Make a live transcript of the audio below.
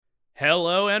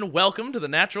Hello and welcome to the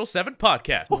Natural 7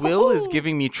 podcast. Will is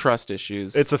giving me trust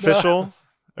issues. It's official,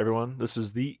 everyone. This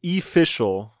is the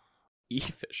official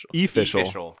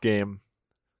game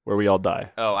where we all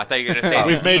die. Oh, I thought you were going to say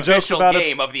We've the made jokes official about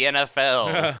game of the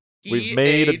NFL. We've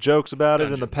made jokes about it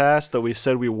in the Dungeons. past that we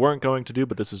said we weren't going to do,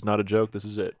 but this is not a joke. This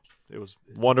is it. It was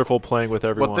wonderful playing with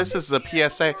everyone. Well, this is the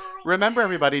PSA. Remember,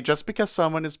 everybody, just because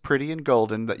someone is pretty and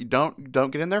golden, that you don't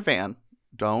get in their van.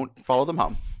 Don't follow them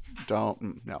home.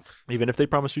 No. Even if they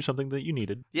promised you something that you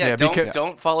needed. Yeah,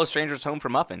 don't follow strangers home for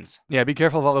muffins. Yeah, be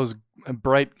careful of all those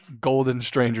bright golden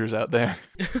strangers out there.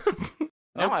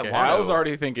 Now Okay. I was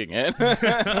already thinking it.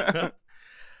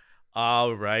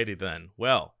 Alrighty then.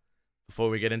 Well, before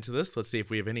we get into this, let's see if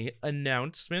we have any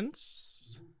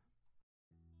announcements.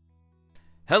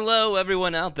 Hello,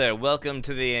 everyone out there. Welcome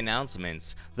to the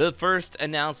announcements. The first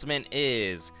announcement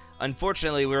is,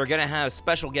 unfortunately, we were going to have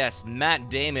special guest Matt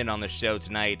Damon on the show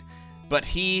tonight, but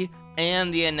he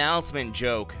and the announcement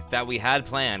joke that we had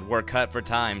planned were cut for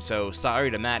time, so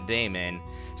sorry to Matt Damon.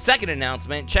 Second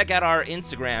announcement, check out our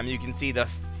Instagram. You can see the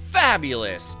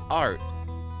fabulous art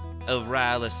of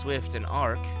Ryla Swift and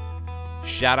Ark.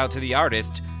 Shout out to the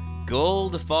artist,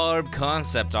 Goldfarb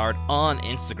Concept Art on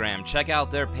Instagram. Check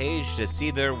out their page to see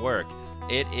their work.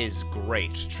 It is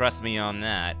great. Trust me on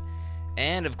that.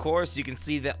 And of course, you can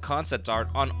see that concept art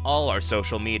on all our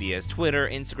social medias, Twitter,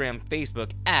 Instagram,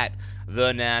 Facebook, at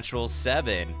The Natural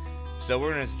 7. So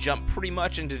we're going to jump pretty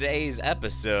much into today's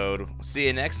episode. See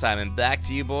you next time, and back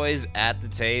to you boys at the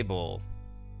table.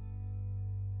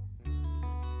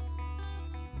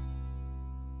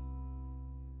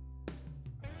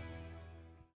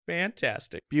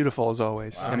 Fantastic. Beautiful as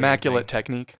always. Wow. Immaculate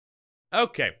technique.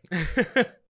 Okay.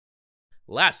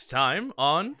 Last time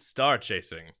on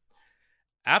StarChasing.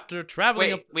 After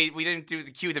traveling Wait, we didn't do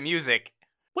the cue the music.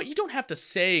 What, you don't have to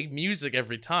say music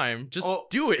every time. Just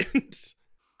do it.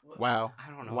 Wow. I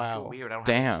don't know. Wow. I feel weird. I don't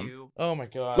Damn. have a cue. Oh my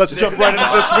god. Let's jump right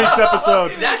into this week's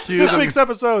episode. That's- This week's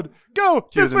episode. Go.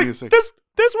 Cue This the week. music.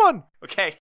 This one.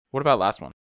 Okay. What about last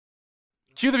one?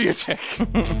 Cue the music.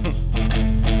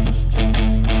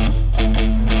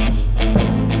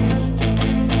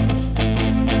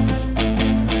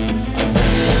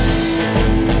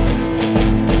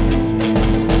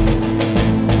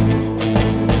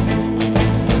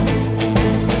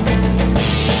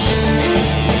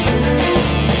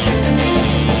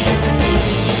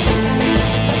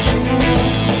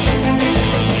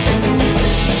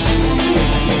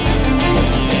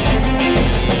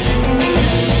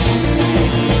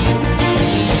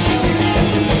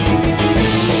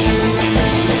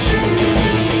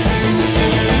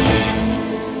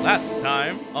 Last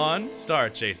time on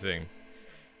StarChasing.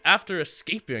 After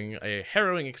escaping a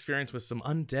harrowing experience with some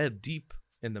undead deep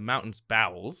in the mountain's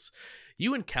bowels,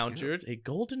 you encountered a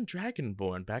golden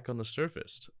dragonborn back on the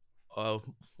surface. A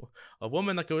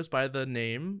woman that goes by the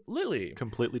name Lily.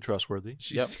 Completely trustworthy.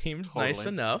 She seemed nice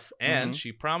totally. enough, and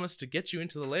she promised to get you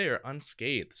into the lair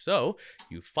unscathed. So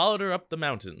you followed her up the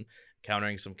mountain,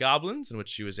 encountering some goblins in which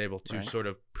she was able to sort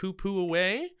of poo-poo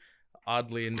away,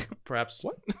 oddly and perhaps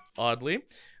oddly.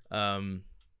 She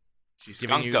Giving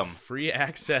skunked you them. free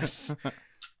access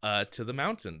to the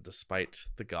mountain, despite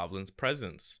the goblin's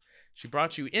presence. She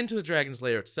brought you into the dragon's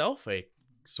lair itself, a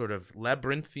sort of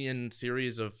labyrinthian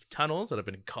series of tunnels that have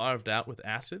been carved out with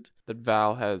acid. That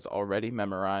Val has already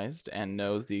memorized and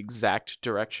knows the exact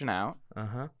direction out.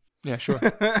 Uh-huh. Yeah, sure.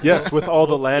 Yes, with all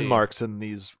the We'll see. landmarks in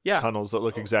these tunnels that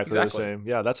look exactly the exactly. same.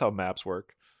 Yeah, that's how maps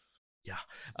work. Yeah.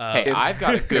 Hey, I've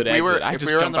got a good if we exit. were- I if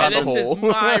just we were jump in out the the this hole. is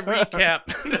my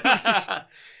recap.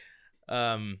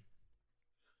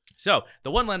 So, the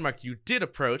one landmark you did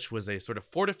approach was a sort of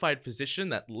fortified position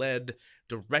that led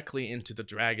directly into the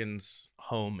dragon's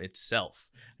home itself.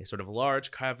 A sort of large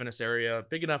cavernous area,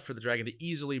 big enough for the dragon to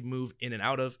easily move in and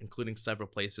out of, including several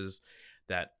places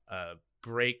that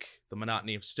break the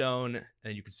monotony of stone,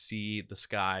 and you could see the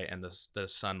sky and the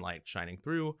sunlight shining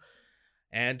through.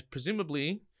 And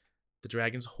presumably, the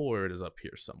dragon's hoard is up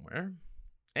here somewhere.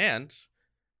 And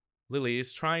Lily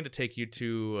is trying to take you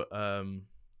to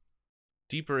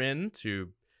deeper into,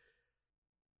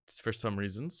 for some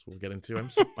reasons we'll get into,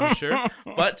 I'm sure.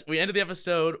 But we ended the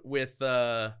episode with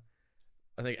I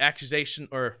think accusations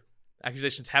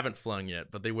haven't flown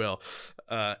yet, but they will.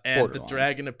 And Borderline. the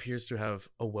dragon appears to have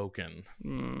awoken.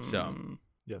 So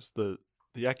Yes, the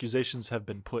accusations have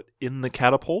been put in the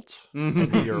catapult, Mhm.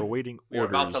 and we are awaiting We're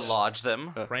orders. about to lodge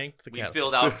them. cranked the We cat.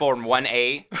 filled out Form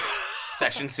 1A,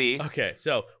 Section C. Okay,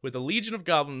 so with a legion of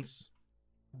goblins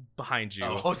behind you,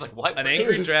 Oh, I was like, what? an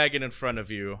angry dragon in front of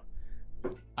you.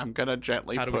 I'm gonna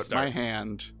gently How do we put start? my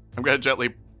hand. I'm gonna gently.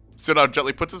 Suno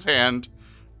gently puts his hand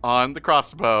on the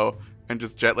crossbow and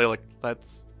just gently like,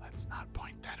 let's not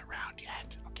point that around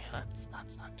yet. Okay, let's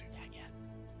not do that yet.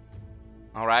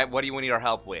 All right, what do you need our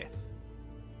help with?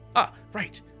 Ah,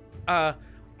 right. I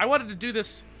wanted to do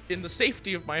this in the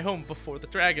safety of my home before the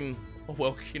dragon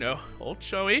awoke, old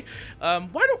showy. Why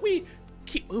don't we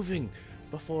keep moving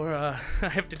before I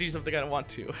have to do something I don't want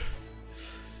to?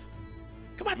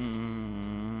 Come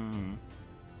on.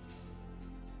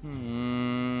 I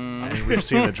mean, we've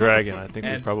seen the dragon. I think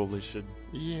we And- probably should.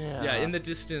 Yeah, in the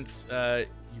distance,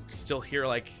 you can still hear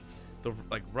the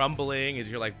rumbling as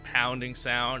you're pounding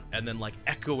sound, and then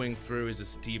echoing through is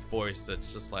this deep voice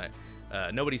that's just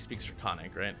nobody speaks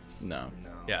Draconic, right? No.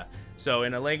 Yeah. So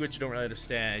in a language you don't really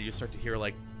understand, you start to hear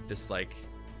this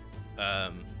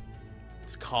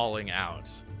it's calling out.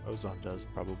 Ozone does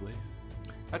probably.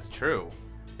 That's true.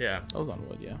 Yeah. Ozone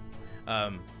would, yeah.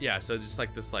 Yeah. So just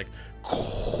this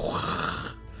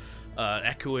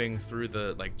echoing through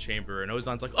the chamber, and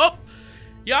Ozone's like, oh,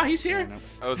 yeah, he's here.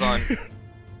 Ozone,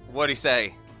 what'd he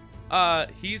say?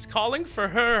 He's calling for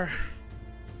her.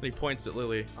 And he points at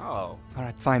Lily. Oh. All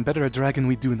right, fine. Better a dragon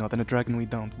we do know than a dragon we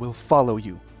don't. We'll follow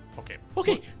you.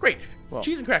 Okay, great. Well-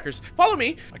 Cheese and crackers, follow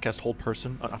me. I cast hold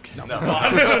person. Oh, I'm kidding.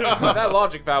 That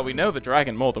logic, Val, we know the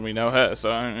dragon more than we know her,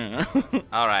 so...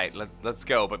 All right, let's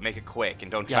go, but make it quick and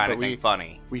don't Yeah, try but anything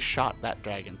funny. We shot that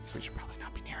dragon, so we should probably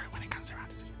not be near it when it comes around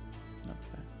to see us. That's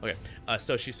fair. Okay,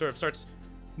 so she sort of starts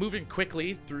moving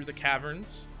quickly through the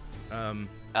caverns. I'm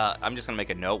just gonna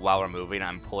make a note while we're moving.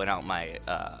 I'm pulling out my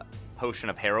potion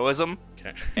of heroism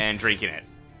Okay, and drinking it.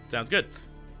 sounds good.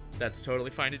 That's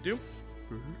totally fine to do.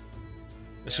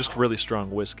 It's just really strong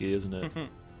whiskey, isn't it?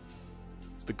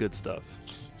 It's the good stuff.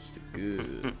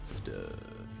 Good stuff.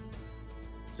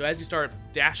 So as you start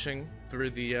dashing through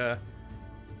the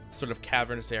sort of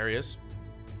cavernous areas,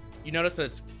 you notice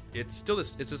that it's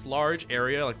this large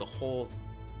area, the whole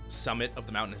summit of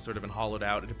the mountain has sort of been hollowed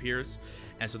out, it appears.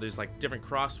 And so there's different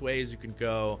crossways you can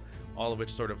go, all of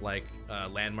which sort of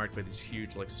landmarked by these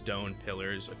huge stone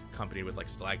pillars accompanied with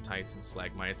stalactites and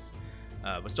stalagmites.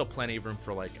 But still plenty of room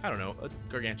for a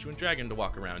gargantuan dragon to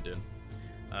walk around in.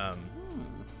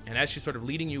 And as she's sort of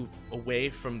leading you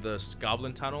away from the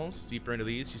goblin tunnels, deeper into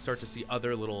these, you start to see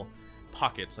other little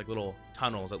pockets, little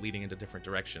tunnels that leading into different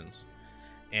directions.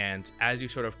 And as you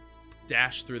sort of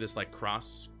dash through this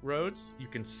crossroads, you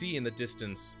can see in the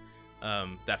distance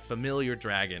that familiar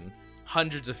dragon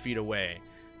hundreds of feet away,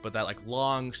 but that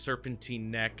long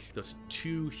serpentine neck, those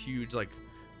two huge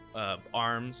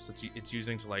arms that it's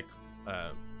using to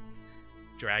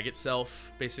drag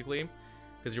itself, basically,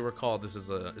 because you recall it's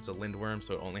a lindworm,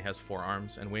 so it only has 4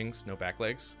 arms and wings, no back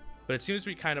legs. But it seems to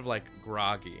be kind of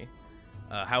groggy.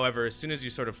 However, as soon as you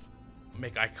sort of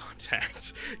make eye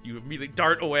contact, you immediately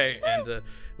dart away, and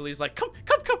Lily's like, come,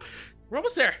 we're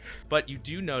almost there. But you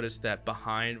do notice that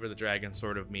behind where the dragon's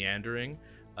sort of meandering,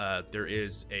 there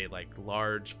is a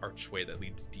large archway that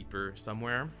leads deeper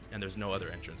somewhere, and there's no other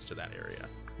entrance to that area.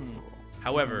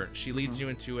 However, she leads you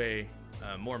into a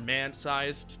more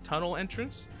man-sized tunnel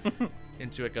entrance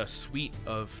into a suite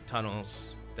of tunnels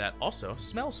that also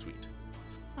smell sweet.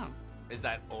 Is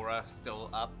that aura still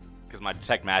up? Because my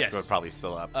detect magic Yes. would probably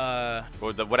still up.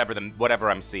 Or whatever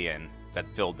I'm seeing that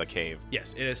filled the cave.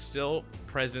 Yes, it is still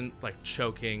present,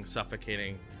 choking,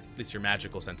 suffocating. At least your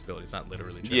magical sensibility. It's not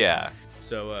literally choking. Yeah.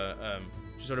 So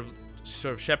she sort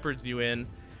of shepherds you in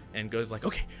and goes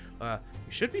okay, you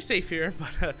should be safe here,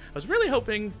 but I was really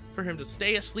hoping for him to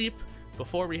stay asleep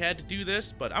before we had to do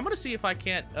this, but I'm gonna see if I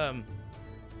can't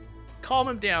calm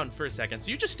him down for a second.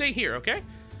 So you just stay here, okay?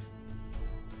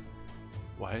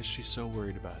 Why is she so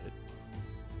worried about it?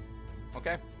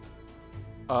 Okay.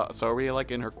 So are we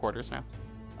in her quarters now?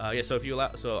 Yeah. So if you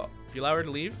allow her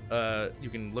to leave, you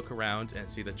can look around and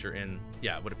see that you're in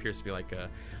what appears to be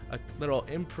a little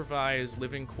improvised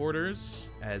living quarters,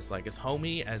 as as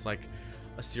homey as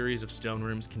a series of stone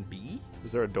rooms can be.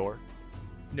 Is there a door?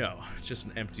 No, it's just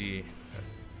an empty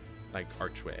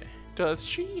archway. Does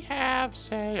she have,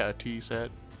 say, a tea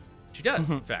set? She does,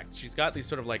 in fact. She's got these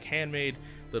sort of handmade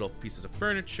little pieces of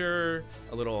furniture,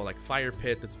 a little fire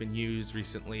pit that's been used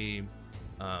recently,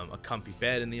 a comfy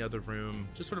bed in the other room,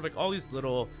 just sort of all these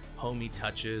little homey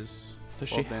touches.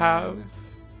 Does Well, she then- have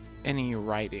any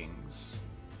writings?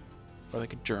 Or a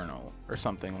journal or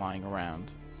something lying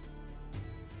around?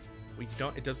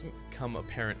 It doesn't come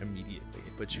apparent immediately,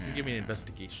 but you can give me an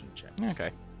investigation check.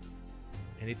 Okay.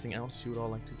 Anything else you would all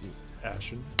like to do?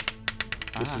 Ashen,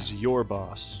 this is your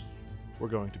boss we're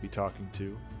going to be talking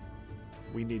to.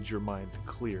 We need your mind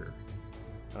clear.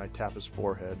 And I tap his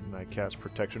forehead and I cast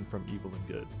protection from evil and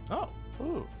good. Oh,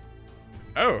 Ooh.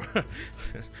 Oh,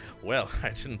 well, I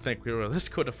didn't think we were this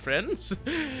good of friends,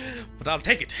 but I'll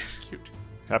take it. Cute.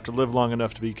 Have to live long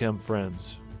enough to become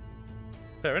friends.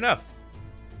 Fair enough.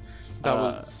 That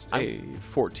was a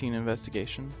 14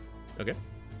 investigation. Okay.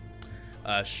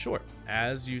 Sure.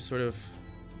 As you sort of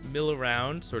mill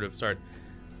around, sort of start,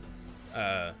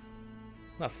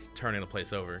 not turning the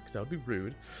place over, because that would be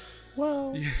rude.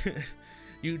 Well,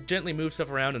 You gently move stuff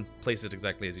around and place it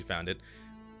exactly as you found it.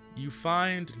 You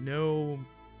find no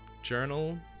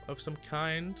journal of some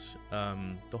kind.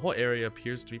 The whole area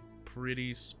appears to be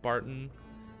pretty Spartan.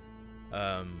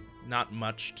 Not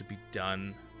much to be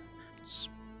done,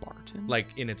 Spartan? like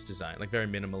in its design, like very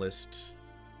minimalist.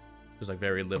 There's like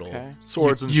very little. Okay.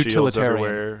 Swords and shields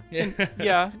Utilitarian. everywhere.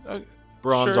 Yeah.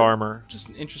 Bronze Sure. armor. Just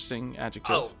an interesting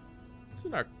adjective. Oh, It's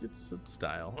a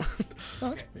style.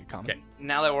 That's pretty common. Okay.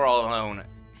 now that we're all alone,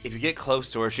 if you get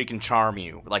close to her, she can charm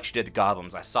you, like she did the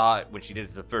goblins. I saw it when she did it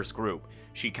to the first group.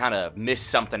 She kind of missed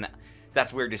something.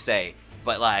 That's weird to say,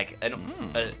 but like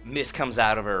a mist comes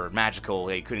out of her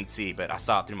magical. You couldn't see, but I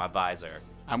saw it through my visor,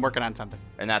 I'm working on something.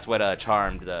 and that's what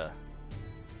charmed the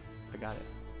I got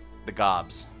it.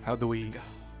 gobs. How do we?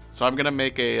 So I'm gonna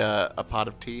make a pot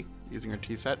of tea using her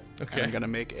tea set. Okay. And I'm gonna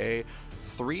make a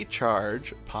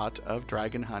 3-charge pot of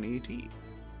dragon honey tea,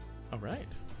 All right.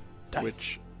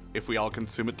 which, if we all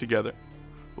consume it together,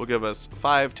 will give us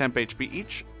 5 temp HP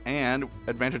each and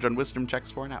advantage on wisdom checks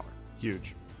for an hour.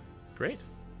 Huge. Great.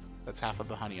 That's half of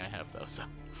the honey I have, though. So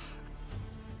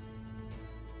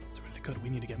It's really good. We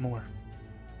need to get more.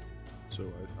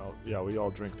 So, we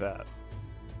all drink that.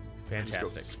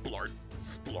 Fantastic. splort,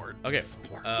 splort. Okay.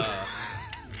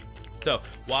 So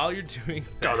while you're doing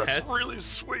that, Oh, that's really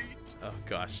sweet. oh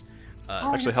gosh.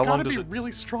 Sorry, actually, it's how long gotta does be it-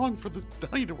 really strong for the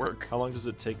honey to work. How long does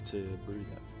it take to brew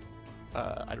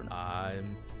that? I don't know.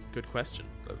 Good question.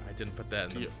 I didn't put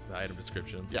that in the item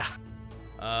description. Yeah.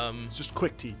 It's just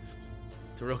quick tea.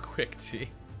 It's a real quick tea.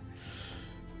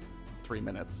 3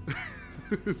 minutes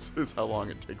is how long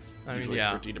it takes I mean, usually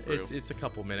yeah, for tea to brew. it's a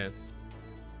couple minutes.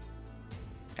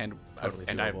 And totally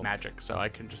I have doable. magic, so I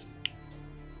can just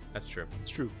That's true.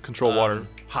 It's true. Control water.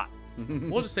 hot.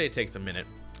 We'll just say it takes a minute,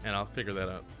 and I'll figure that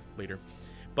out later.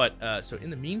 But so in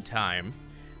the meantime,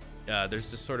 there's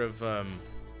this sort of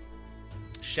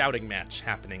shouting match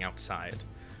happening outside.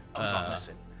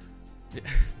 Listen.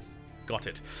 Got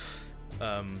it.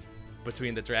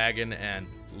 Between the dragon and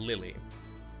Lily.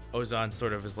 Ozan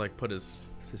sort of is like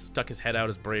stuck his head out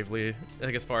as bravely,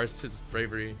 like as far as his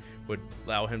bravery would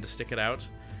allow him to stick it out.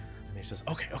 And he says,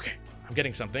 okay, I'm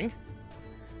getting something.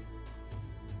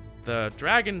 The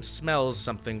dragon smells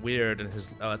something weird in his,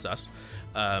 oh, that's us.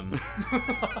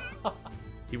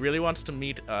 He really wants to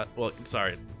meet,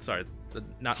 sorry,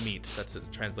 not meet, it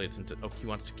translates into, he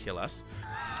wants to kill us.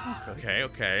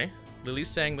 Okay. Lily's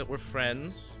saying that we're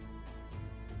friends.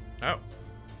 Oh.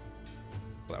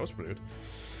 Well, that was rude.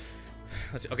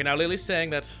 Let's see. Okay, now Lily's saying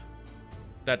that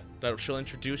she'll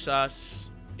introduce us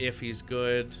if he's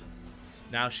good.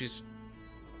 Now she's,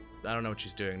 I don't know what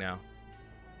she's doing now.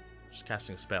 She's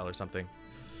casting a spell or something.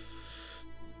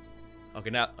 Okay,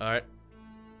 now, alright.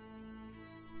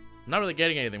 I'm not really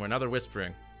getting anything. Now they're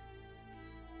whispering.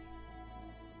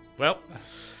 Well,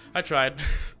 I tried.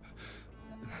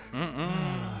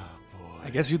 I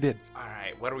guess you did. All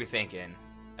right, what are we thinking,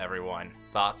 everyone?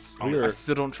 Thoughts? We I are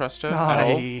still don't trust her No. at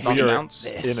all. We Not are an ounce.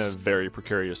 in a very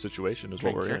precarious situation, is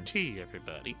what we're in. tea,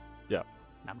 everybody. Yeah.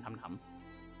 Nom nom nom.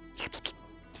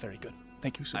 It's very good.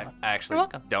 Thank you so I much. actually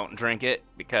welcome. don't drink it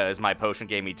because my potion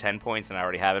gave me 10 points and I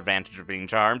already have advantage of being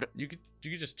charmed. You could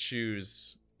just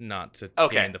choose not to.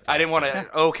 Okay, gain the I didn't want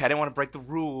fact. to. Okay, I didn't want to break the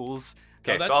rules.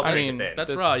 Okay, No, so I'll that's- drink I mean, it then.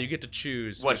 That's raw. You get to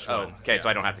choose. What? which Oh, one. okay, so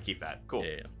Yeah. I don't have to keep that. Cool.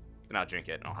 Yeah. Then I'll drink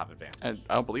it and I'll have advantage. And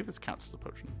I don't believe this counts as a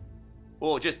potion.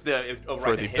 Well, just the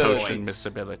For the hit potion points.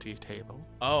 miscibility table.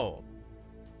 Oh,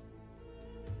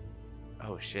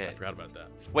 Oh I shit! forgot about that.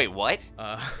 Wait, what?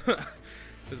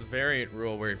 There's a variant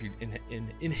rule where if you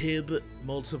inhib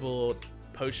multiple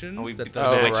potions, Oh, we that do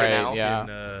Oh, the they Witcher right, now? yeah.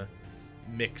 can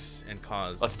mix and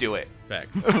cause. Let's do it.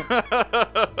 Effect.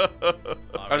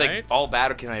 Are they Alright. all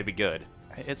bad or can they be good?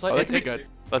 It's Oh, like that could be good.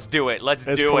 Let's do it. Let's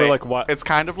It's do probably it. like what? It's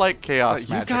kind of like chaos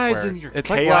you magic. guys where and your it's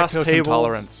like chaos lactose tables.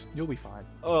 intolerance. You'll be fine.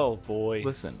 Oh boy.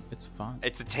 Listen, it's fun.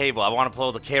 It's a table. I want to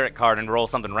pull the carrot card and roll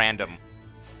something random.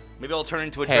 Maybe I'll turn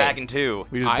into a Hey. dragon too.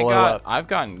 We just blow up. I've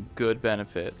gotten good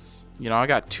benefits. You know, I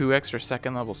got 2 extra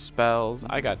second level spells.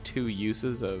 I got 2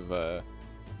 uses of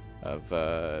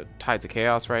Tides of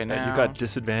Chaos right now. You got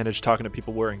disadvantage talking to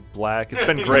people wearing black. It's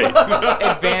been great.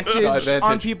 advantage, on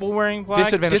Advantage. people wearing black.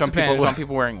 Disadvantage on people on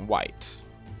people wearing white.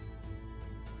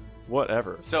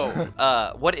 Whatever. So,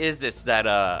 what is this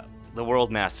that the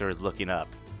World Master is looking up.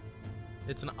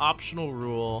 It's an optional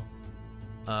rule.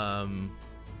 That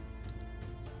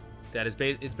is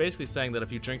it's basically saying that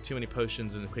if you drink too many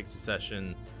potions in a quick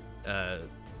succession,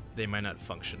 they might not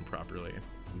function properly.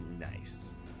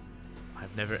 Nice.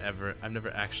 I've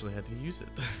never actually had to use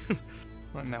it.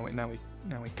 Well, now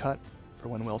we cut for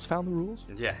when Will's found the rules.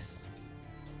 Yes.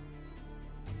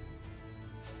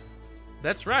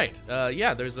 That's right.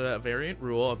 Yeah, there's a variant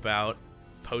rule about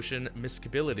potion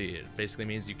miscability. It basically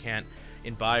means you can't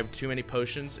imbibe too many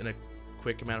potions in a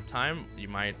quick amount of time. You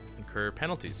might incur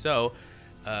penalties. So,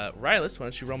 Rylus, why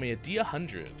don't you roll me a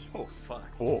D100? Oh, fuck.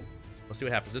 Oh. We'll see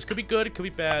what happens. This could be good. It could be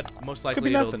bad. Most likely,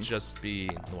 be it'll nothing. just be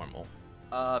normal.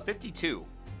 52.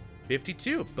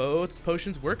 52. Both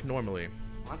potions work normally.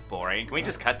 That's boring. Can we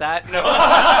just cut that? No.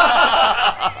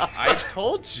 I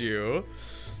told you.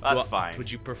 That's Well, fine.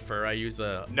 Would you prefer I use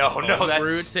a No, homebrew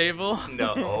that's- table?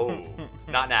 No. Oh.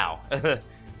 Not now.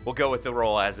 We'll go with the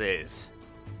roll as is.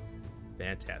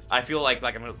 Fantastic. I feel like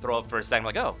I'm going to throw up for a second.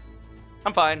 Like, oh,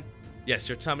 I'm fine. Yes,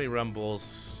 your tummy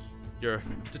rumbles. Your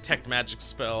detect magic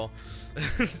spell.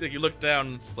 You look down,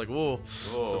 and it's like, whoa,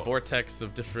 it's a Whoa. vortex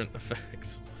of different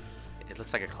effects. It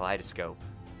looks like a kaleidoscope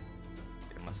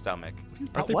in my stomach.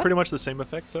 Aren't they pretty much the same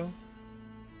effect, though?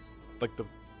 Like the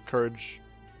courage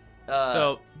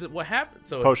So what happened?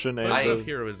 So potion and potion the... of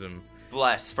heroism.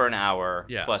 Bless for an hour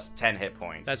Yeah. plus 10 hit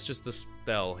points. That's just the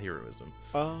spell heroism.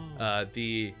 Oh.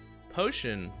 The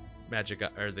potion magic,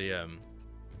 or the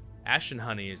Ashen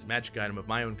Honey is a magic item of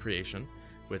my own creation,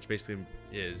 which basically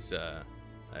is,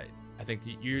 I think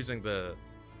you're using the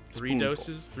 3 Spoonful.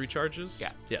 doses, 3 charges?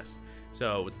 Yeah. Yes.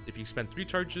 So if you spend 3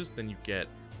 charges, then you get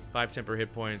 5 temporary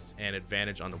hit points and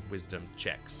advantage on the wisdom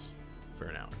checks for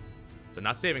an hour. So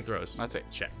not saving throws. That's it.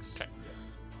 Checks. Okay.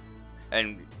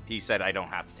 And he said I don't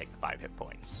have to take the 5 hit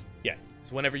points. Yeah.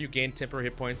 So whenever you gain temporary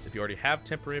hit points, if you already have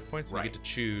temporary hit points, you Right. get to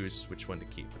choose which one to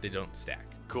keep, but they don't stack.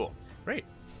 Cool. Great.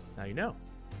 Now you know.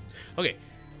 Okay.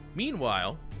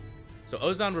 Meanwhile, so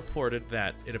Ozan reported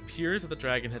that it appears that the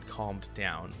dragon had calmed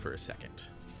down for a second.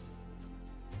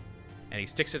 And he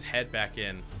sticks his head back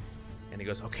in and he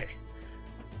goes, "Okay.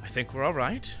 I think we're all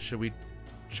right. Should we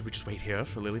just wait here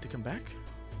for Lily to come back?"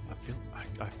 I feel...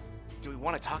 Do we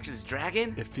want to talk to this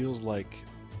dragon? It feels like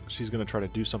she's going to try to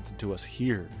do something to us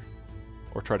here.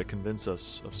 Or try to convince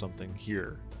us of something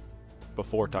here.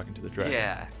 Before talking to the dragon.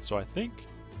 Yeah. So I think...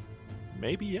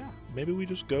 Maybe we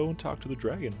just go and talk to the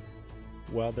dragon.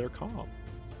 While they're calm.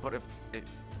 But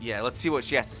yeah, let's see what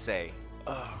she has to say.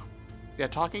 Yeah,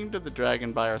 talking to the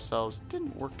dragon by ourselves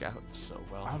didn't work out so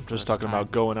well. I'm the just first talking time.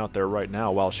 about going out there right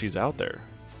now while she's out there.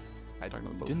 I don't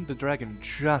know. Didn't the dragon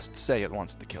just say it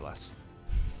wants to kill us?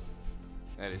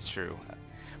 That is true.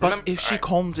 But Remember- if she alright.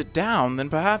 calms it down, then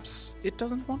perhaps it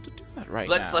doesn't want to do that right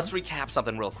now. Let's recap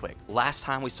something real quick. Last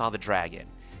time we saw the dragon,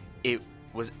 it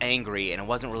was angry and it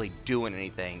wasn't really doing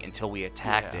anything until we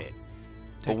attacked Yeah. it.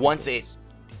 But once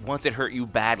it hurt you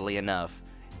badly enough,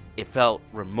 it felt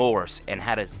remorse and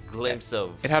had a glimpse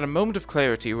of. It had a moment of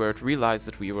clarity where it realized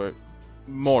that we were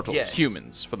mortals, Yes.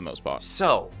 humans for the most part.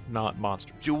 So, Not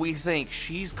monsters. do we think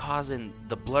she's causing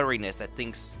the blurriness that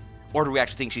thinks, or do we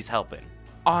actually think she's helping?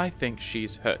 I think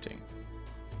she's hurting.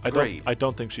 Great. I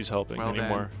don't think she's helping Well,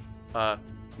 anymore.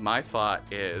 My thought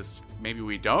is maybe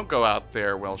we don't go out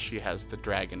there while she has the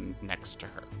dragon next to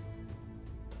her.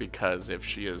 Because if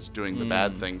she is doing the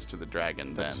bad things to the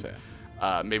dragon, That's then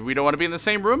fair. maybe we don't want to be in the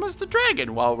same room as the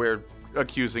dragon while we're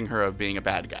accusing her of being a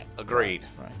bad guy. Agreed.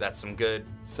 Right. That's some good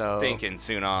So thinking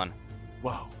soon on.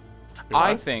 Whoa.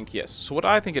 I think, yes. So what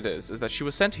I think it is that she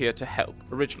was sent here to help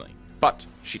originally. But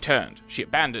she turned. She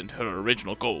abandoned her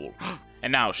original goal.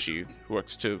 And now she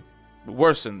works to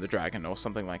worsen the dragon or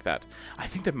something like that. I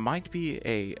think there might be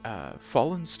a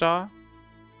fallen star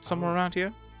somewhere around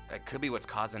here. That could be what's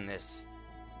causing this,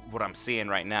 what I'm seeing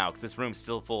right now, because this room's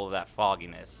still full of that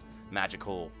fogginess,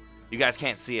 magical. You guys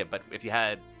can't see it, but if you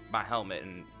had my helmet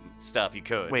and stuff, you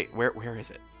could. wait, where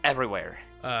is it? Everywhere.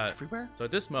 Everywhere? So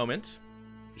at this moment,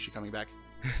 Is she coming back?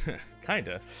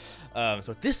 kinda.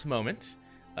 So at this moment,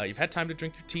 you've had time to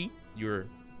drink your tea. You're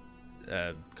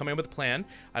coming up with a plan.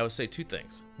 I will say 2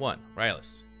 things. 1,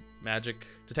 Rylus,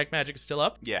 detect magic is still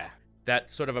up. Yeah.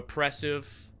 That sort of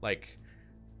oppressive, like,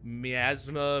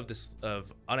 miasma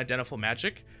of unidentifiable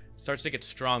magic starts to get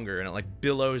stronger, and it like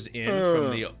billows in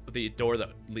from the door that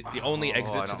the only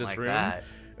exit I to don't this like room that.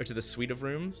 or to the suite of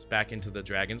rooms back into the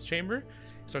dragon's chamber.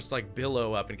 It starts to like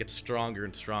billow up and get stronger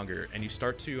and stronger, and you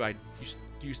start to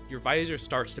your visor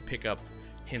starts to pick up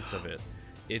hints of it.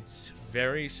 It's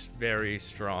very, very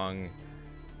strong.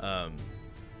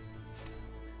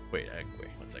 Wait,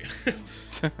 one second.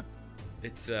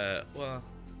 It's well,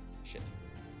 shit.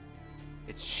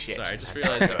 It's shit. Sorry, I just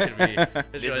realized it could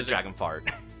be. It is a dragon fart.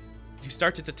 You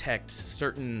start to detect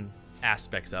certain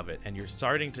aspects of it, and you're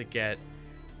starting to get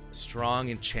strong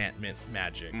enchantment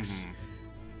magics.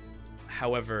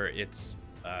 However, it's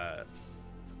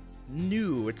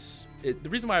new. The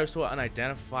reason why it was so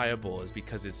unidentifiable is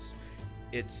because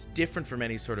it's different from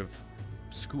any sort of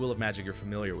school of magic you're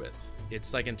familiar with.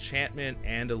 It's like enchantment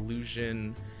and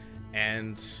illusion,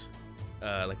 and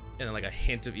like a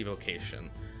hint of evocation.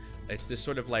 It's this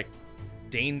sort of like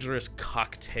dangerous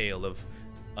cocktail of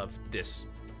this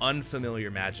unfamiliar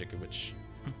magic which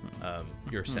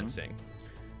you're sensing.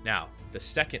 Now, the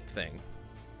second thing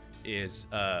is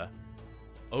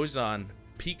Ozan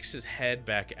peeks his head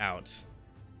back out,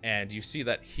 and you see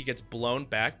that he gets blown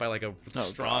back by like a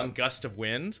strong gust of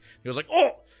wind. He was like,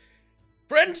 "Oh,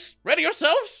 friends, ready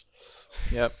yourselves?"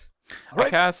 Yep. I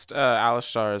cast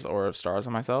Alistar's Aura of Stars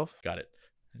on myself. Got it.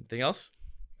 Anything else?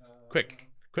 Quick.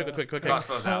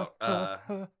 Crossbows out.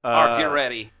 Ark, get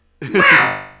ready.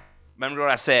 Remember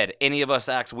what I said? Any of us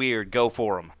acts weird, go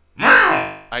for them.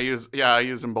 I use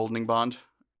Emboldening Bond.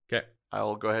 Okay.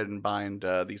 I'll go ahead and bind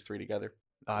these three together.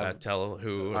 Tell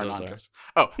who Our those are. non-casters.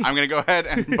 Oh, I'm gonna go ahead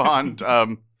and bond.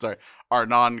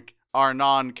 Our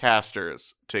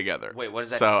non-casters together. Wait, what is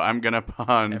that? So I'm gonna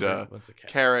bond Everyone's a caster.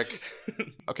 Carrick.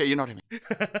 Okay, you know what I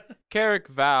mean. Carrick,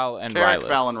 Val, and Carrick, Rylus.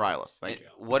 Val, and Rylus. Thank you.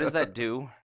 What does that do?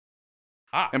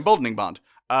 Emboldening Bond.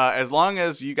 As long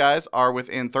as you guys are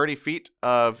within 30 feet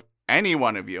of any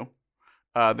one of you,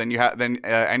 then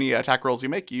any attack rolls you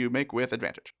make with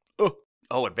advantage.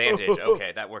 Oh, advantage.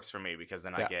 Okay, that works for me because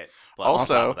then I get plus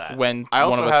Also, on top of that. When I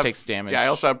also one of us have- takes damage. Yeah, I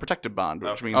also have Protective Bond,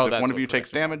 which means if that's one of what you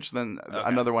takes Protective damage, then Okay.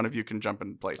 another one of you can jump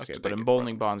in place. Okay, to but take it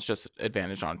Emboldening from. Bond's just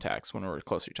advantage on attacks when we're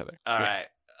close to each other. All right.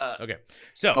 Okay.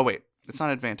 So Oh wait, it's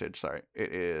not advantage. Sorry,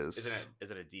 it is. Is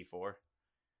it a D4?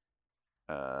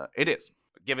 It is.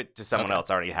 Give it to someone Okay. else.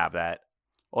 I already have that.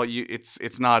 Well,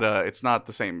 it's not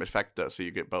the same effect though, so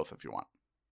you get both if you want.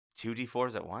 2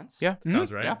 D4s at once? Yeah.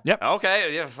 sounds right. Yeah.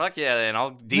 Okay, yeah, fuck yeah, then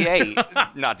I'll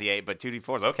D8. Not D8, but 2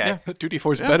 D4s. Okay. Yeah,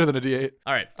 2d4 is better than a d8.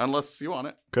 All right. Unless you want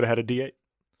it. Could have had a D8.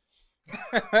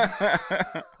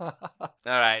 All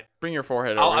right. Bring your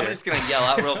forehead over I'm here. just gonna yell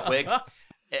out real quick,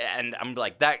 and I'm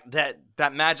like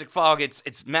that magic fog.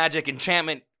 It's magic,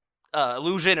 enchantment,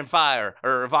 illusion, and fire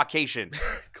or evocation.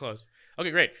 Close.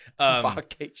 Okay, great.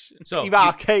 Vacation. So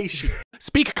Evocation.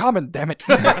 Speak common, damn it.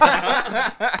 all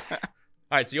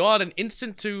right, so you all had an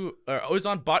instant to,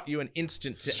 Ozan bought you an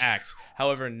instant to act.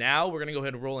 However, now we're gonna go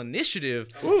ahead and roll initiative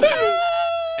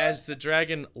as the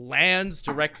dragon lands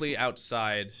directly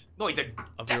outside Wait,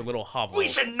 of your little hovel. we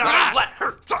should not have let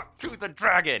her talk to the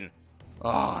dragon.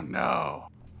 Oh no.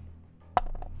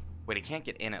 Wait, he can't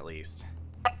get in at least.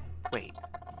 Wait,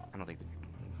 I don't think.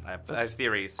 I have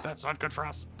theories. That's not good for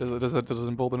us. Does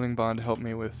Emboldening Bond help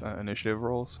me with initiative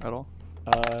rolls at all?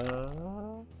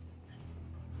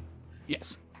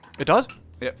 Yes. It does?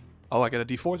 Yep. Oh, I get a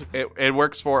d4? It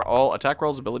works for all attack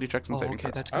rolls, ability checks, and Oh, saving okay,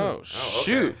 throws. that's good. Oh, Oh,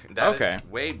 shoot. That Okay.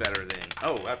 is way better than.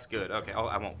 Oh, that's good. Okay. Oh,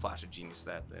 I won't flash a genius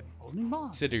that then.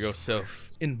 Consider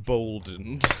yourself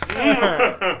emboldened.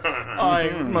 I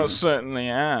most certainly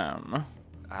am.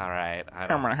 All right.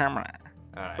 Hammer, hammer.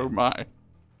 All right. Oh my.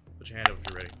 Put your hand up if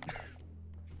you're ready.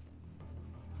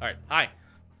 All right. Hi.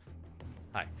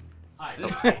 Hi. I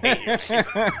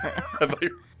thought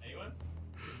you- Anyone?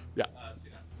 Yeah. See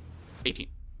that. 18.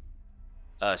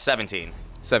 17.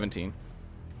 17.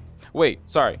 Wait,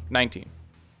 sorry, 19.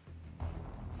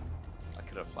 I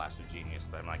could have flashed a genius,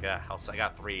 but I'm like, I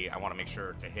got 3. I want to make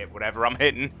sure to hit whatever I'm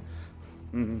hitting.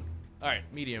 Mm-hmm. All right.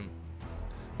 Medium.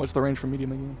 What's the range for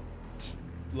medium again?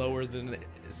 Lower than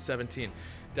 17.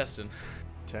 Destin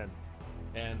 10.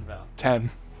 and Val. 10.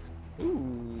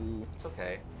 Ooh. It's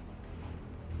okay.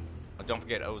 Oh, don't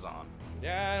forget Ozan.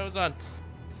 Yeah, it was on.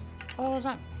 Oh, is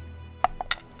that?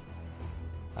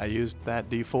 I used that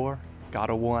d4, got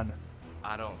a 1.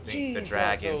 I don't think the Jesus,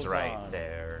 dragon's Ozan. right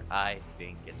there. I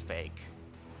think it's fake.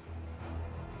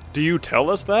 Do you tell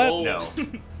us that? Oh.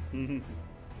 No.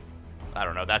 I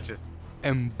don't know. That's just.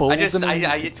 Emboldening.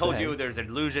 I you could told say. you there's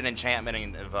illusion, enchantment,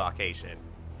 and evocation.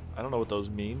 I don't know what those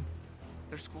mean.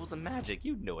 They're schools of magic.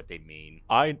 You know what they mean.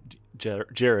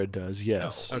 Jared does,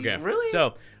 yes. Okay. Really?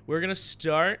 So we're gonna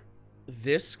start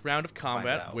this round of out.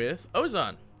 combat with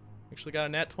Ozan. Actually got a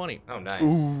nat 20. Oh,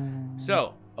 nice.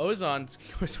 So Ozan's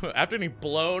after getting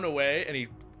blown away, and he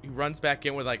runs back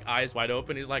in with like eyes wide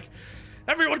open. He's like,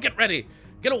 "Everyone, get ready!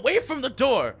 Get away from the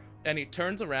door!" And he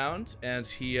turns around and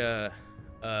he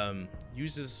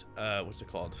uses what's it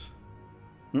called?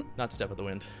 Not Step of the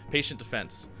Wind. Patient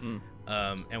Defense.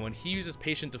 And when he uses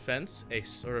Patient Defense, a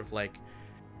sort of like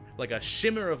like a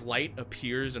shimmer of light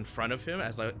appears in front of him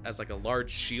as like a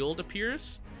large shield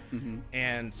appears,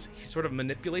 and he sort of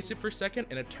manipulates it for a second,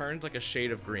 and it turns like a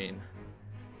shade of green,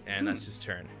 and that's his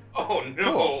turn. Oh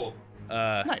no!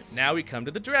 Nice. Now we come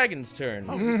to the dragon's turn.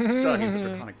 Oh, he's a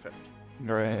draconic fist.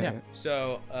 Right. Yeah.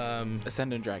 So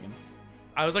Ascendant dragon.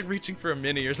 I was like reaching for a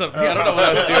mini or something. I don't know what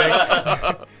I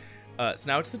was doing. So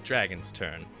now it's the dragon's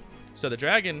turn. So the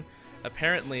dragon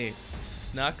apparently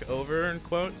snuck over, in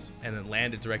quotes, and then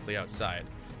landed directly outside.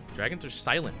 Dragons are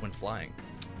silent when flying.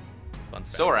 Fun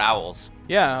fact. So are owls.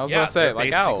 Yeah, I was gonna say they're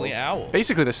like basically owls.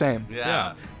 Basically the same.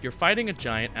 Yeah. You're fighting a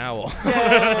giant owl.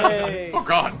 Oh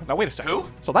god. Now wait a second. Who?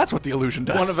 So that's what the illusion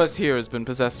does. One of us here has been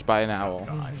possessed by an owl.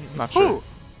 Not sure.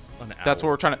 An That's what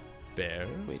owl we're trying to. bear.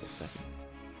 Wait a second.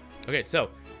 Okay, so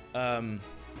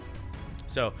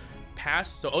so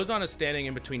Ozan is standing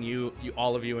in between you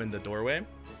all of you in the doorway,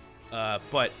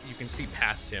 but you can see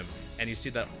past him, and you see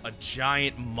that a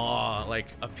giant maw like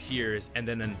appears, and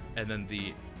then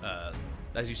the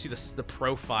as you see the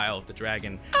profile of the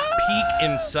dragon peek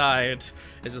inside,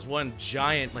 as this one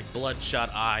giant like bloodshot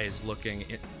eye is looking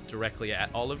directly at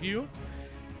all of you.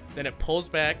 Then it pulls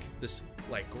back, this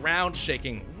like ground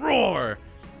shaking roar.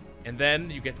 And then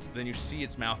you see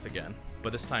its mouth again,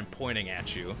 but this time pointing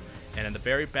at you. And in the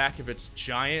very back of its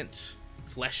giant,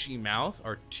 fleshy mouth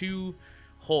are two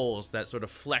holes that sort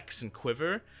of flex and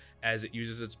quiver as it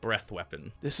uses its breath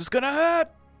weapon. This is gonna hurt.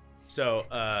 So,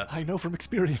 I know from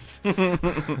experience.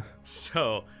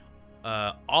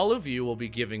 all of you will be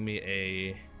giving me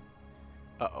a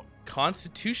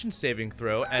Constitution saving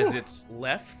throw as its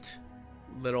left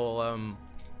little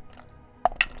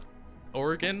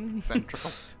organ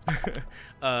Ventricle.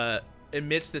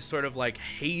 emits this sort of like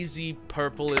hazy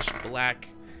purplish black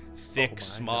thick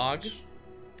smog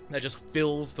that just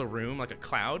fills the room like a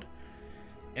cloud.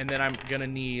 And then I'm gonna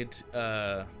need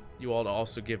you all to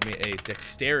also give me a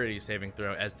dexterity saving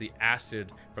throw as the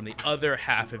acid from the other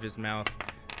half of his mouth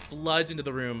floods into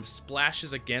the room,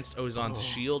 splashes against Ozan's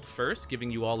shield first,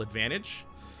 giving you all advantage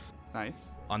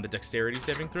Nice. on the dexterity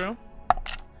saving throw.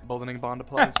 Boldening bond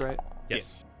applies, right?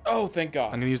 Yes. Oh, thank I'm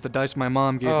God. gonna use the dice my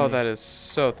mom gave me. Oh, that is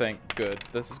so good.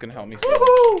 This is gonna help me so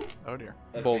Woohoo! Oh dear.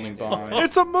 much. Bowling bond.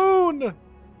 It's a moon!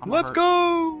 Let's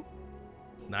go!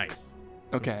 Nice.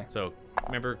 Okay. So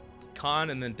remember, it's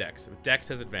con and then dex. Dex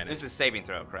has advantage. This is saving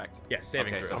throw, correct? Yes,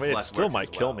 saving Okay, throw. I mean, it Plus still works might as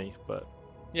kill well. me, but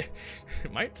Yeah,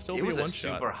 it might still It be was a a one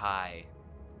shot. super high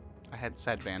I had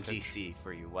advantage. DC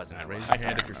for you, wasn't it? Raise Last your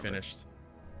hand time if I you're remember. finished.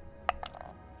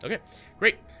 Okay,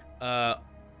 great.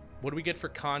 What do we get for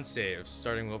con saves?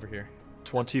 Starting over here.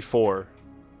 24.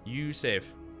 You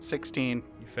save. 16.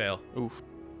 You fail. Oof.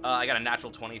 I got a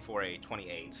natural 20 for a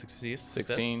 28. Succeed.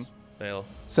 16. Success. Fail.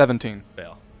 17.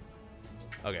 Fail.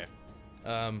 Okay.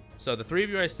 So the three of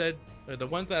you I said, or the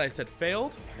ones that I said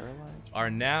failed, Paralyzed.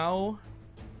 are now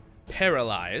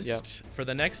paralyzed Yep. for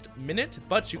the next minute,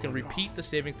 but you can repeat the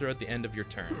saving throw at the end of your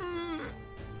turn.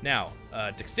 Now,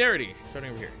 dexterity, starting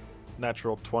over here.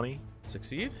 Natural 20.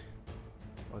 Succeed.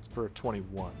 Oh, it's for a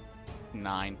 21.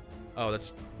 9. Oh,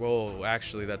 whoa,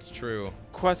 actually, that's true.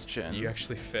 Question. You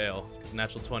actually fail, because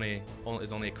natural 20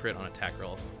 is only a crit on attack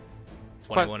rolls.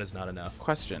 21 is not enough.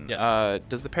 Question. Yes.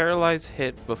 Does the paralyze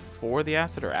hit before the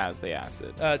acid or as the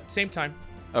acid? Same time.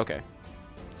 Okay.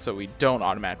 So we don't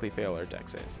automatically fail our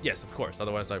dex saves. Yes, of course.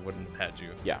 Otherwise, I wouldn't have had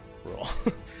you Yeah. roll.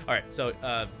 All right. So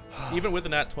even with a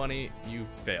nat 20, you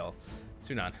fail.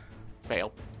 Sunan,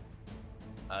 Fail.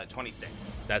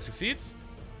 26. that succeeds.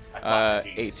 I thought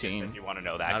you 18. If you want to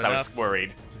know that, Not because I was enough.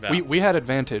 worried. Val. We had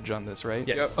advantage on this, right?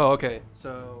 Yes. Yep. Oh, okay.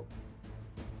 So,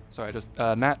 sorry, just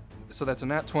So that's a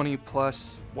nat 20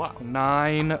 plus Wow.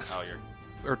 9, Oh,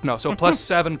 you're. or no, so plus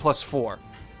 7 plus 4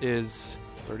 is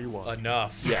 31.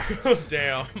 Enough. Yeah.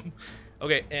 Damn.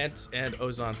 Okay, and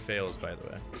Ozan fails, by the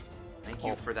way. Thank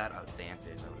you for that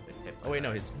advantage. I would have been hit. By Oh wait, no,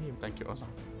 that. his. Thank you, Ozan.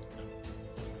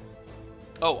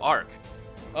 Oh, Arc.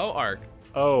 Oh, Ark.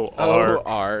 Oh, Oh,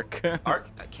 arc. arc. Arc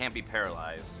can't be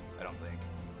paralyzed. I don't think.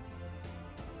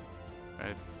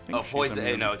 I think Oh, she's poison.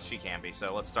 immune. No, she can be.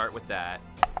 So let's start with that.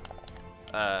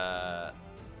 Darn,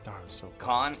 so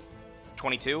Con,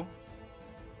 22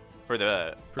 for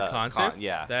the For con save?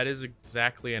 Yeah. That is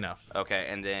exactly enough. Okay,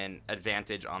 and then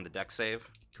advantage on the deck save.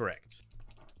 Correct.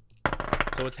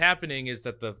 So what's happening is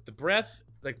that the breath,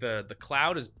 like the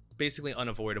cloud, is basically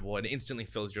unavoidable and instantly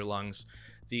fills your lungs.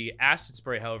 The acid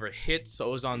spray, however, hits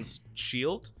Ozan's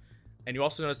shield, and you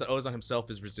also notice that Ozan himself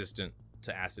is resistant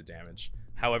to acid damage.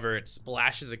 However, it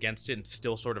splashes against it and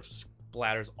still sort of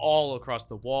splatters all across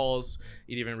the walls.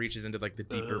 It even reaches into like the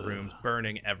deeper rooms,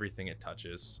 burning everything it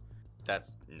touches.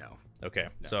 That's no. Okay,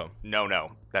 No. so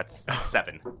No. That's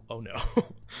 7. oh no.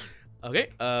 Okay.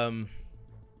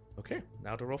 Okay.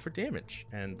 Now to roll for damage,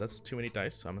 and that's too many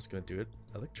dice, so I'm just gonna do it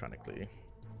electronically.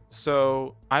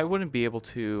 So I wouldn't be able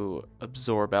to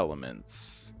absorb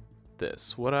elements.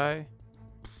 Would I?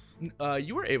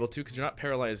 You were able to because you're not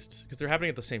paralyzed because they're happening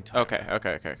at the same time. Okay.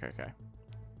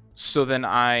 So then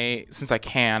since I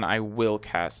can, I will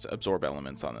cast absorb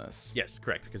elements on this. Yes,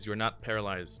 correct, because you're not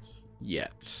paralyzed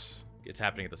Yet. It's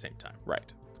happening at the same time.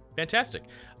 Right. Fantastic.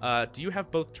 Do you have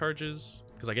both charges?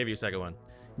 Because I gave you a second one.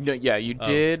 No, yeah, you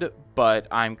did, but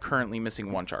I'm currently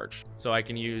missing 1 charge. So I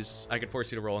can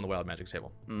force you to roll on the wild magic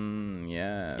table.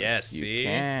 Yes. Yes, you see?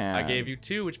 can. I gave you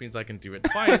 2, which means I can do it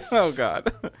twice. Oh,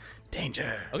 God.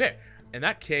 Danger. Okay. In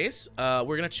that case, we're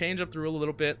going to change up the rule a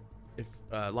little bit. If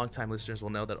longtime listeners will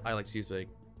know that I like to use a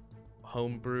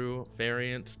homebrew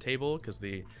variant table because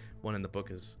the one in the book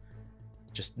is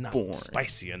just not boring.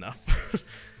 Spicy enough.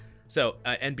 So,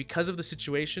 and because of the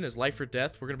situation is life or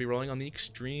death, we're going to be rolling on the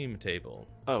extreme table.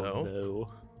 Oh, so, no.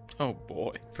 Oh,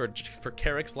 boy. For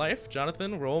Carrick's life,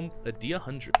 Jonathan, roll a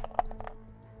D100.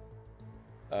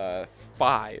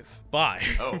 5.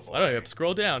 5. Oh, I don't boy. even have to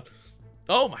scroll down.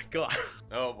 Oh, my God.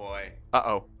 Oh boy.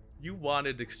 Uh-oh. You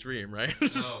wanted extreme, right?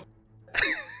 Oh.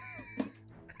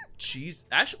 Jeez.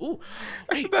 Actually, ooh.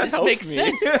 Actually, Wait, that this helps makes me.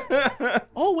 sense.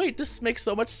 Oh, wait, this makes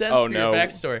so much sense Oh, for no. your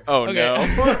backstory. Oh, Okay. no.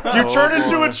 You turn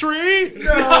into a tree?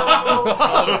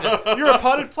 No! You're a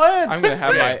potted plant! I'm gonna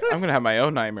have my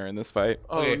own nightmare in this fight.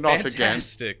 Oh, Okay, not again.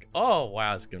 fantastic. Oh,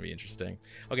 wow, it's going to be interesting.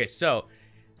 Okay, so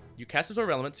you cast absorb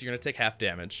elements, so you're going to take half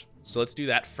damage. So let's do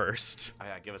that first. Oh,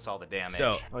 yeah, give us all the damage.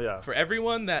 So, Oh, yeah. for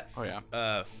everyone that... Oh,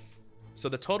 yeah. So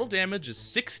the total damage is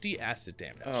 60 acid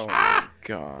damage. Oh, my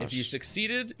gosh. If you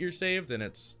succeeded your save, then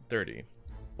it's 30.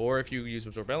 Or if you use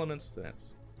absorb elements, then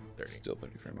it's 30. Still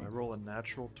 30 for me. I roll a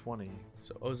natural 20,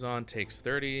 So Ozon takes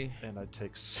 30. and I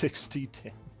take 60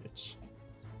 damage.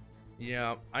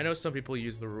 Yeah, I know some people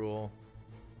use the rule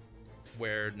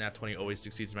where nat 20 always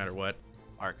succeeds no matter what.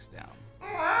 Arc's down.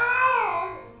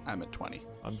 I'm at 20.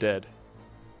 I'm dead.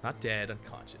 Not dead,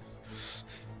 unconscious.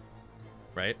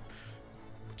 Right?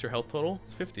 What's your health total?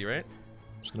 It's 50, right?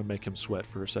 I'm just gonna make him sweat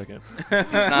for a second.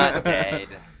 Not dead.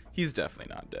 He's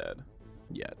definitely not dead.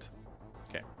 Yet.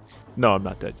 Okay. No, I'm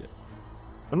not dead yet.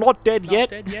 I'm not dead Not yet.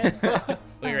 dead yet?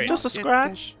 Great. Just a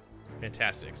scratch.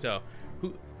 Fantastic. So,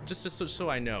 so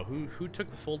I know, who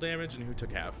took the full damage and who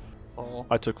took half? Fall.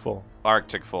 I took full. Arc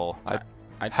took full. I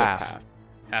took Half. half.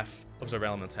 Half absorb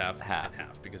elements, half. Half. And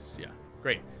half, because, yeah.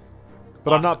 Great.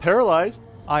 But I'm not paralyzed.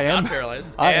 I am. Not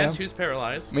paralyzed. I and am. who's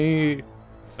paralyzed? Me.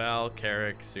 Val,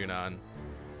 Carrick, Sunan.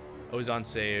 Ozon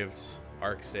saved.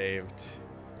 Arc saved.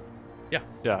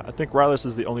 Yeah, I think Rylus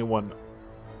is the only one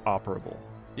operable.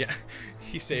 Yeah,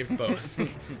 he saved both.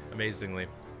 Amazingly.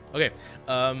 Okay.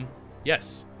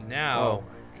 Yes. Now, Oh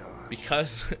my gosh.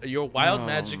 because your wild Oh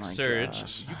magic my surge,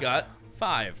 gosh. you got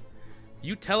 5.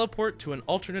 You teleport to an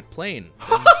alternate plane.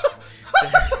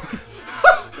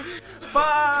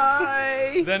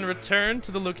 Bye! Then return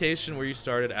to the location where you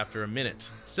started after a minute.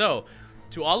 So,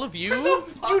 to all of you,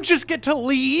 You just get to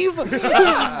leave?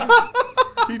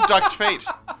 He ducked fate.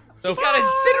 so Got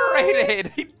incinerated.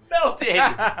 He melted.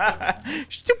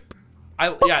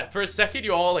 for a second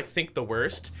you all like think the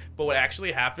worst, but what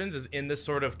actually happens is in this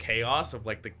sort of chaos of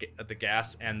like the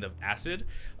gas and the acid,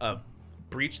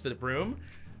 breach the room.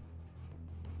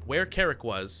 Where Carrick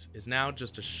was is now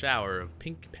just a shower of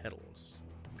pink petals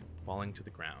falling to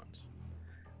the ground.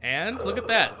 And look at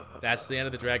that. That's the end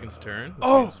of the dragon's turn. Which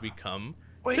means we come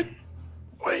to...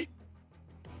 Wait.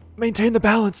 Maintain the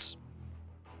balance.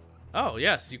 Oh,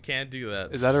 yes, you can do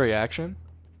that. Is that a reaction?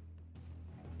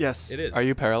 Yes. It is. Are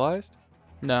you paralyzed?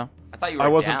 No. I thought you were I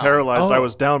wasn't down. paralyzed. I Oh.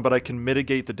 was down, but I can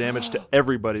mitigate the damage to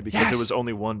everybody because Yes. it was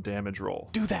only 1 damage roll.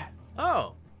 Do that.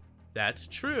 Oh, that's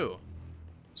true.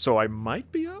 So I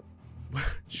might be up.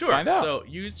 Sure. find out. So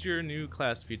use your new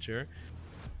class feature.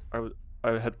 I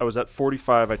was at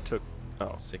 45. I took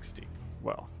 60.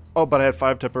 well. Oh, but I had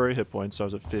 5 temporary hit points, so I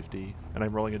was at 50, and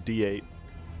I'm rolling a D8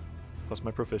 plus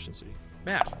my proficiency.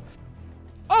 Math.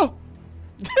 Oh,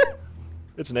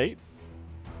 it's an 8.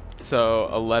 So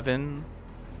 11.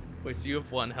 Wait, so you have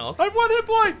 1 health? I have 1 hit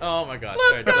point. Oh my god.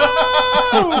 Let's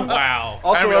Alright, go! Wow.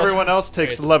 Also, I rolled- everyone else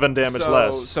takes 11 damage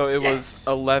less. So it was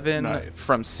 11 Nice.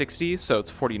 from 60, so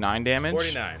it's 49 damage.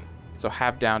 49. So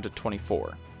half down to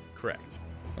 24. Correct.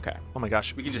 Okay. Oh my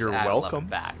gosh, We can just you're add 11 welcome.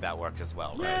 back. That works as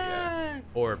well, right? Yeah.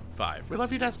 Or 5. We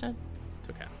love you, Dustin.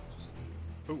 Took half.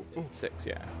 6,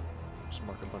 yeah. Just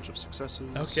mark a bunch of successes.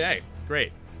 Okay,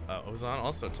 great. Ozon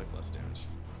also took less damage.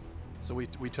 So we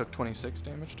took 26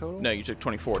 damage total? No, you took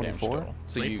 24 damage 24? total.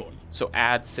 So 24. so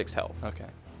add 6 health. Okay.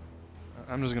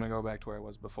 I'm just gonna go back to where I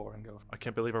was before and go. I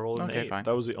can't believe I rolled an Okay, 8. fine.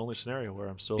 That was the only scenario where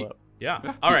I'm still up.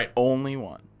 Yeah. All right. Only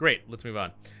one. Great. Let's move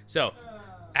on. So,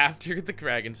 after the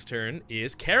dragon's turn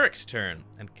is Carrick's turn.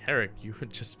 And Carrick, you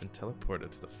had just been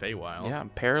teleported to the Feywild. Yeah, I'm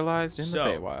paralyzed in the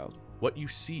Feywild. What you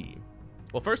see,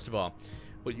 well, first of all,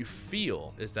 what you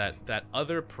feel is that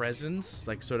other presence,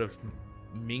 like sort of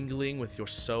mingling with your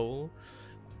soul,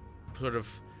 sort of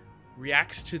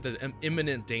reacts to the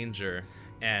imminent danger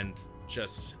and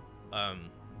just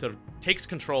sort of takes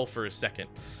control for a second.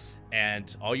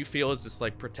 And all you feel is this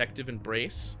like protective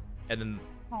embrace, and then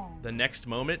the next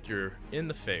moment you're in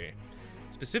the Fey.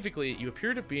 Specifically, you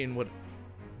appear to be in what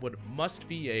must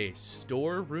be a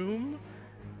storeroom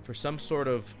for some sort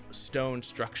of stone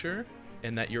structure,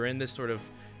 and that you're in this sort of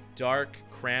dark,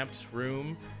 cramped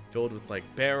room filled with like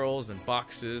barrels and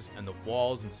boxes, and the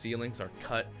walls and ceilings are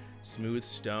cut smooth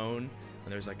stone,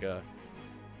 and there's like a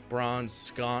bronze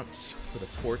sconce with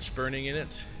a torch burning in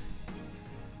it,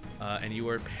 and you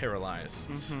are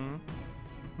paralyzed.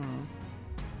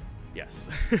 Yes.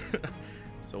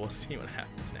 So we'll see what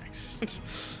happens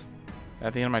next.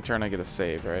 At the end of my turn, I get a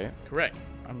save, right? Correct.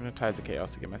 I'm going to Tides of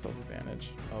Chaos to give myself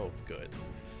advantage. Oh, good.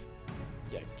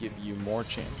 Yeah, give you more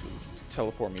chances to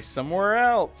teleport me somewhere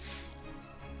else.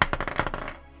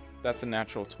 That's a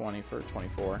natural 20 for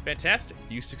 24. Fantastic.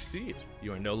 You succeed.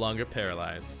 You are no longer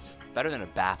paralyzed. Better than a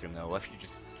bathroom, though. What if you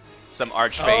just some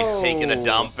archface taking a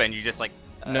dump and you just like...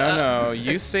 No,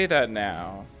 you say that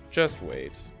now. Just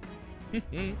wait.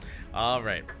 All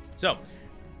right. So,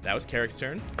 that was Carrick's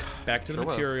turn. Back to the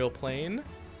material plane.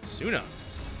 Suna.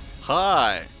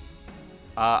 Hi.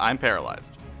 I'm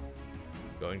paralyzed.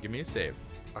 Go and give me a save.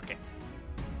 Okay.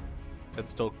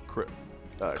 It's still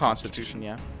Constitution,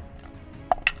 yeah.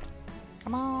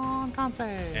 Come on, Conce.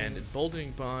 And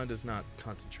emboldening bond is not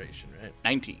concentration, right?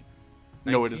 19.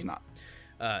 No, it is 19?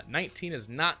 not. 19 is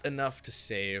not enough to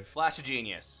save. Flash of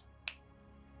Genius.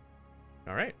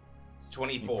 All right.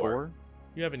 24.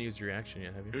 You haven't used your reaction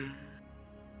yet, have you?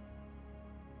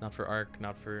 Not for arc,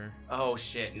 not for... Oh,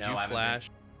 shit. No, Did you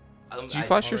flash? Did you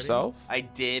flash already? yourself? I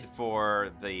did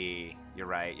for the... You're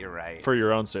right. For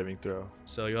your own saving throw.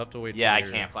 So you'll have to wait Yeah, I till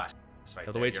your... can't flash. Right, You'll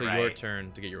have to wait till your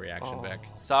turn to get your reaction back.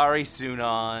 Sorry,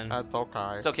 Sunon. That's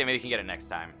okay. It's okay, maybe you can get it next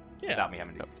time. Yeah. Without me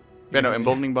having to... Yeah, no,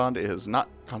 emboldening bond is not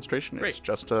concentration. It's Great.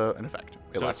 just an effect.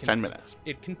 It So lasts 10 minutes.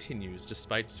 It continues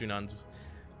despite Sunan's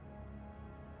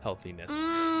healthiness.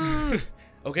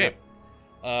 Okay.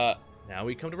 Now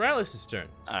we come to Rylis' turn.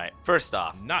 Alright, first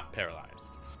off, Not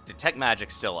paralyzed. Detect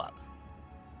Magic's still up.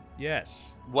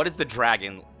 Yes. What is the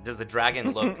dragon? Does the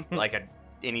dragon look like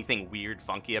anything weird,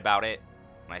 funky about it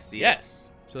when I see it? Yes.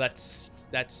 So that's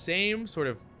that same sort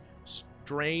of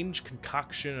strange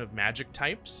concoction of magic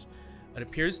types. It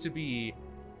appears to be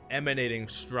emanating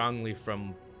strongly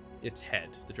from its head,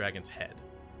 the dragon's head.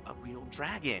 A real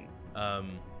dragon.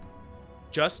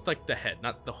 Just like the head,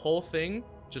 not the whole thing.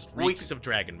 Just reeks of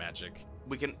dragon magic.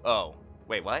 We can... Oh,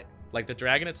 wait, what? Like the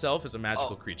dragon itself is a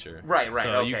magical creature. Right, So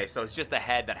okay. So it's just the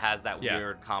head that has that Yeah.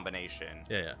 weird combination.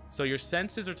 Yeah. So your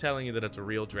senses are telling you that it's a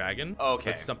real dragon.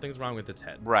 Okay. But something's wrong with its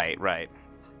head. Right.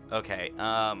 Okay, It's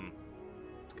got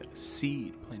a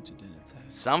seed planted in its head.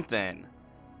 something.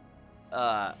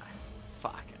 Fuck.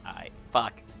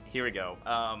 Here we go.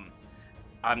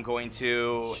 I'm going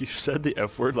to... You've said the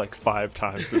F word like 5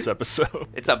 times this episode.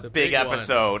 It's a big big one.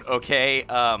 episode, okay?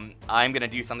 I'm gonna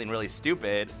do something really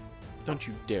stupid. Don't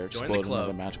you dare Join the explode club.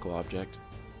 another magical object.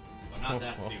 Not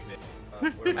that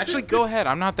stupid. Actually, go ahead.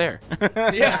 I'm not there.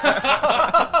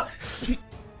 Yeah.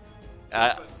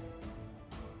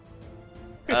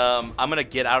 I'm gonna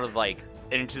get out of I'm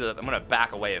gonna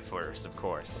back away at first, of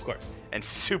course. Of course. And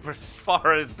super as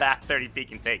far as back 30 feet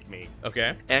can take me.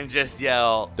 Okay. And just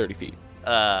yell, 30 feet.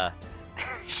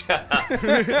 shut up.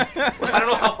 I don't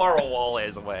know how far a wall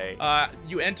is away.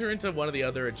 You enter into one of the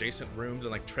other adjacent rooms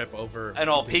and like trip over. And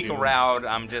I'll the peek Zoom. around,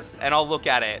 and I'll look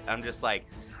at it. I'm just like,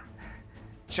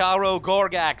 Charo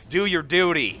Gorgax, do your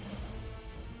duty.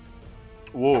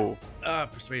 Whoa.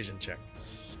 Persuasion check.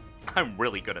 I'm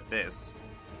really good at this.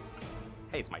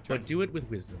 Hey, it's my turn. But do it with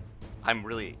wisdom.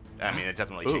 It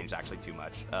doesn't really change actually too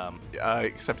much.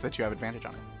 Except that you have advantage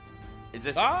on it. Is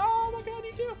this, Oh my god,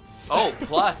 you do.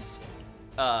 plus,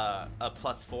 a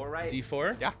 +4, right?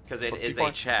 D4? Yeah. Because it Plus is D4.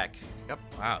 a check.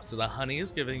 Wow, so the honey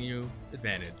is giving you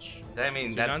advantage. I mean,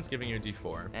 Sunan's that's... giving you a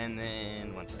D4. And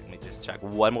then, one second, let me just check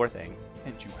one more thing.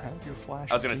 And you have your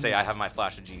flash. I was going to say, I have my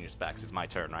Flash of Genius specs. It's my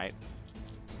turn, right?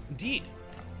 Indeed.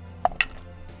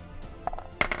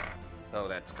 Oh,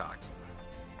 that's cocked.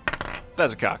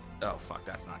 That's a cock. Oh, fuck,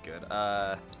 that's not good.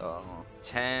 Oh.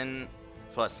 10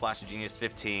 plus Flash of Genius,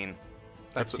 15.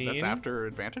 That's 15? after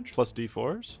advantage. Plus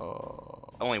D4s?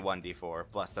 Oh. Only 1d4.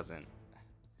 Plus doesn't.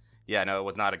 Yeah, no, it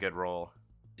was not a good roll.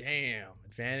 Damn.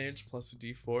 Advantage plus a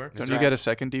D4. Don't you get a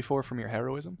second D4 from your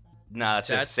heroism? No, it's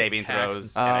That's just saving attacks.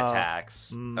 throws and attacks.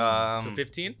 So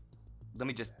 15 Let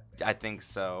me just. I think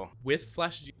so. with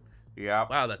flash. Yeah.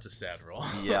 Wow, that's a sad roll.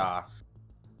 Yeah.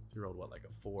 So you rolled what, like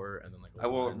a 4 and then like a I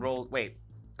will 1 roll. Wait,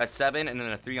 a 7 and then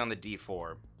a 3 on the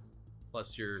D4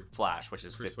 plus your flash, which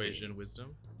is persuasion,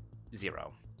 wisdom.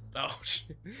 0. Oh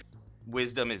shit.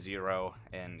 Wisdom is 0,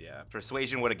 and yeah,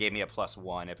 persuasion would have gave me a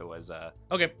 +1 if it was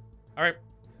Okay. All right.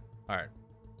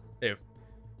 Hey,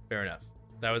 fair enough.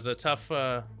 That was a tough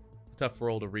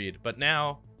roll to read, but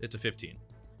now it's a 15.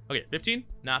 Okay, 15,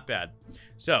 not bad.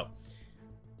 So,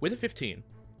 with a 15,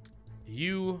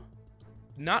 you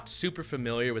not super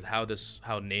familiar with how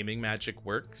naming magic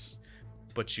works,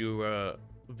 but you've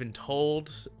been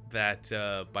told that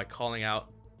by calling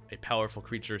out a powerful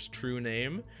creature's true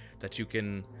name, that you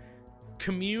can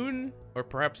commune or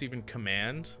perhaps even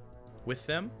command with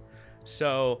them.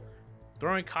 So,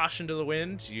 throwing caution to the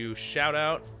wind, you shout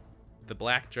out the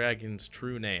black dragon's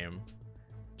true name,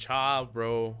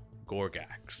 Cha-Ro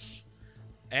Gorgax.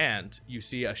 And you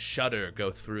see a shudder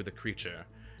go through the creature,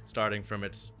 starting from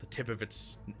the tip of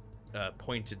its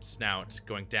pointed snout,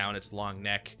 going down its long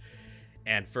neck.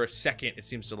 And for a second, it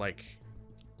seems to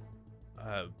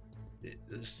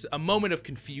a moment of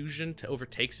confusion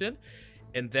overtakes it.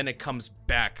 And then it comes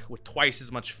back with twice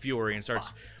as much fury and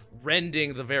starts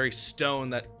rending the very stone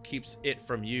that keeps it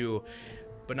from you,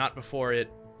 but not before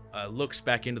it looks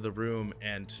back into the room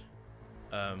and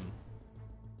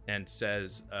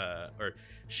says or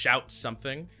shouts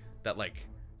something that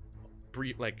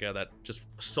that just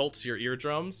assaults your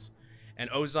eardrums. And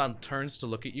Ozan turns to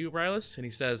look at you, Rylus, and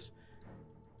he says,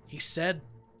 "He said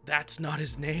that's not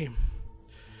his name."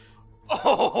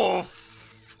 Oh.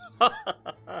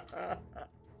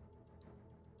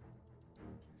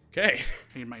 Okay.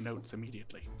 Need my notes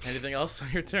immediately. Anything else on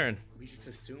your turn? We just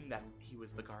assumed that he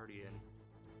was the guardian.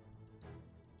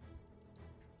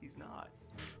 He's not.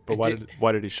 But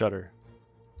why did he shudder?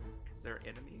 Is there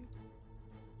enemy?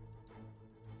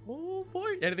 Oh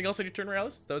boy. Anything else on your turn,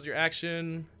 Rylus? That was your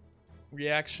action,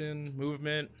 reaction,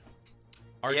 movement.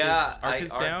 Arc is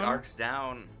down. Arc's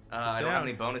down. I don't down. have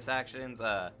any bonus actions. Do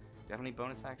you have any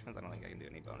bonus actions? I don't think I can do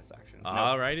any bonus actions. No.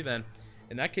 Alrighty then.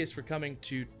 In that case, we're coming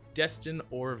to Destin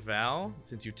or Val.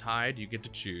 Since you tied, you get to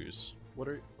choose. What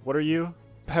are you?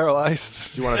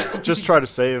 Paralyzed. You want to just try to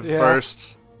save Yeah.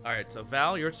 first? All right, so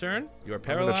Val, your turn. You are I'm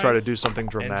paralyzed. gonna try to do something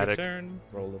End your dramatic. turn.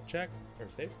 Roll a check or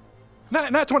save.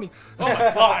 Not 20. Oh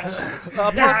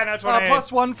my gosh.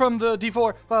 Plus 1 from the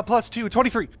D4. Plus 2,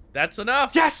 23. That's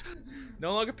enough. Yes!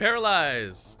 No longer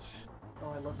paralyzed. Oh,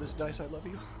 I love this dice. I love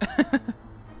you.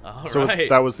 All So right.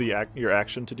 that was your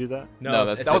action to do that? No,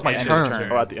 it's that was at my the end of the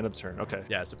turn. Oh, at the end of the turn. Okay.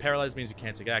 Yeah, so paralyzed means you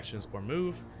can't take actions or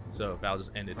move. So Val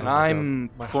just ended. And his I'm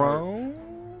my prone?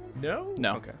 No.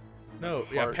 No. Okay. No.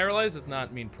 Yeah, Heart. paralyzed does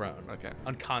not mean prone. Okay.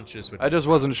 Unconscious would. I just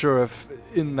wasn't sure if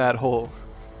in that hole.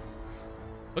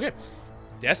 Okay.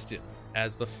 Destin,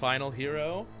 as the final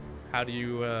hero, what's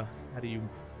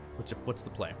the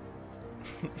play?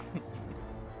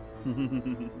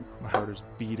 My heart is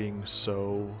beating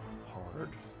so hard.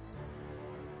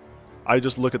 I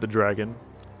just look at the dragon.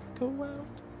 Go out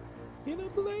in a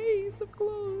blaze of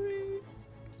glory.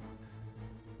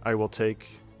 I will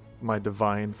take my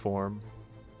divine form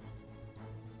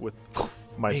with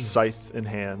my Wings. scythe in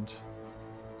hand.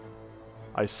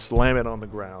 I slam it on the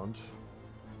ground.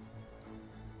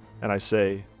 And I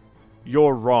say,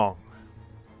 "You're wrong.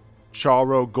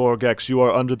 Cha-Ro Gorgax, you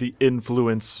are under the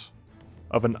influence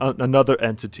of another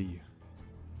entity.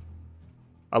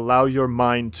 Allow your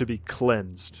mind to be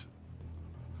cleansed.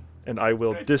 And I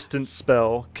will distant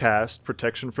spell cast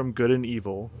protection from good and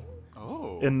evil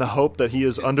Oh. in the hope that he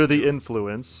is under the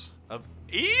influence Of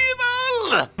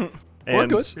evil. and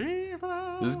good. This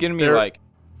is getting me There- like.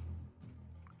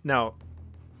 Now,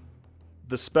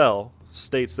 the spell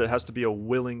states that it has to be a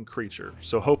willing creature.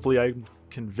 So hopefully I'm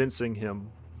convincing him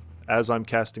as I'm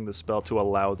casting the spell to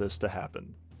allow this to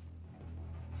happen.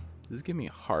 This is giving me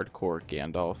hardcore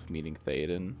Gandalf meeting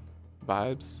Theoden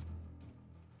vibes.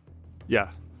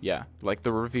 Yeah. Yeah, like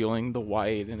the revealing the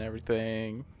white and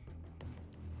everything.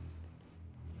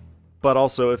 But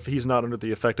also, if he's not under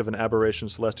the effect of an aberration,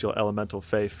 celestial, elemental,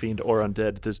 fey, fiend, or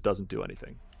undead, this doesn't do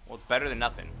anything. Well, it's better than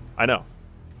nothing. I know.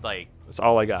 Like, That's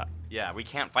all I got. yeah, we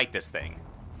can't fight this thing.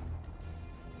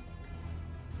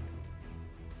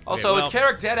 Also, well- is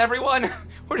Carrick dead, everyone?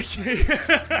 Where did you...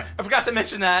 I forgot to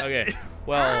mention that. Okay.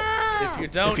 Well, if you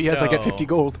don't If he has, I get 50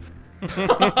 gold.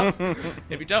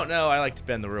 If you don't know, I like to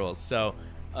bend the rules. So,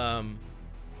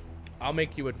 I'll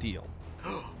make you a deal.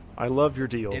 I love your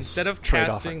deals. Instead of Trade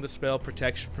casting offer. the spell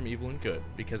Protection from Evil and Good,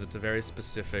 because it's a very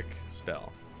specific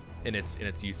spell in its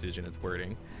usage and its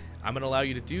wording, I'm going to allow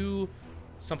you to do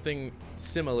something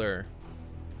similar,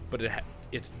 but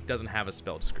it doesn't have a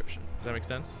spell description. Does that make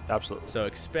sense? Absolutely. So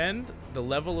expend the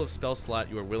level of spell slot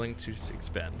you are willing to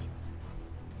expend,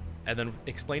 and then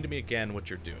explain to me again what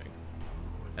you're doing.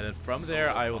 And then from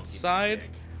there, I will decide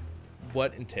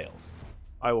what entails.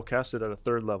 I will cast it at a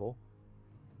 3rd level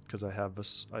because I have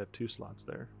 2 slots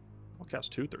there. I'll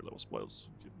cast 2 3rd level spells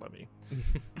by me.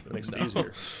 That makes it No.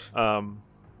 easier.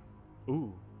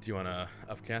 Ooh. Do you want to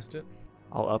upcast it?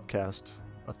 I'll upcast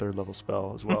a 3rd level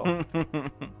spell as well.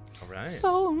 All right.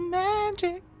 So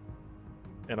magic.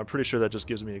 And I'm pretty sure that just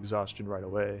gives me exhaustion right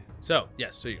away. So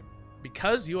yes,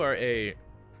 because you are a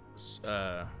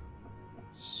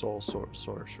Soul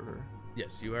sorcerer.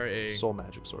 yes, you are a Soul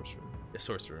magic sorcerer.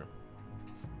 sorcerer,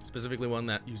 specifically one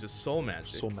that uses soul magic.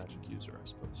 Soul magic user, I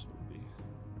suppose it would be.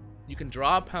 You can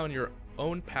draw upon your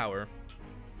own power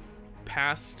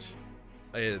past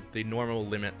the normal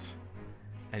limit,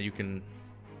 and you can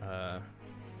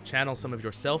channel some of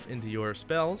yourself into your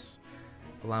spells,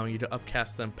 allowing you to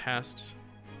upcast them past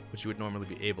what you would normally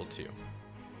be able to.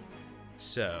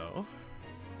 So,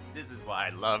 This is why I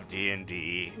love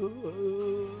D&D.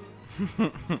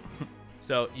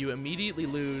 so you immediately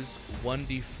lose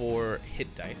 1d4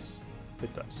 hit dice,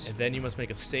 Hit dice. and then you must make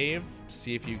a save to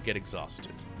see if you get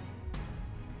exhausted.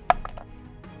 I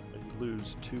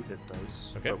lose 2 hit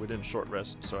dice, Okay. but we didn't short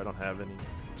rest, so I don't have any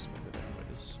expended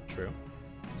anyways. True.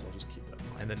 So I'll just keep that in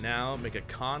mind. And then now make a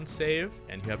con save,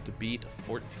 and you have to beat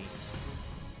 14.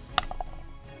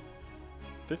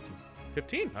 15.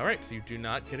 15. All right, so you do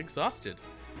not get exhausted.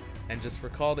 And just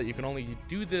recall that you can only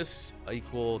do this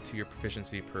equal to your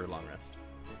proficiency per long rest.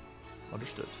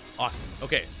 Understood. Awesome.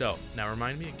 Okay, so now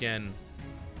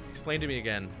explain to me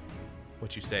again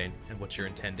what you say and what you're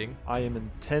intending. I am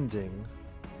intending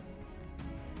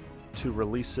to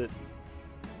release it.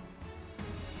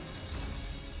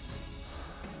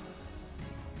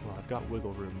 Well, I've got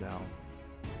wiggle room now.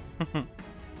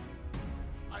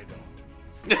 I don't.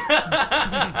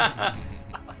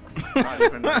 Not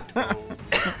even my toes.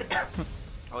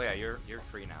 Oh yeah, you're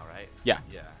free now, right? Yeah.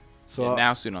 Yeah. So Yeah,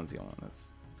 now Sunon's the only one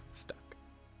that's stuck.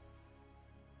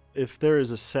 if there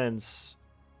is a sense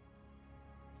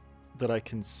that I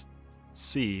can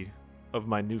see of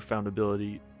my newfound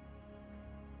ability,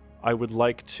 I would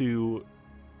like to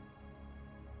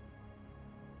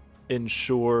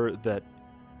ensure that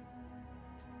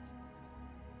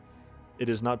it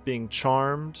is not being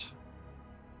charmed,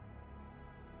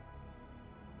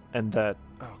 and that,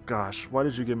 oh gosh, why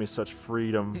did you give me such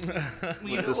freedom You with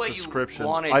know this what description? you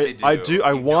wanted I to do.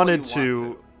 I You know wanted you to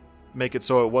want make it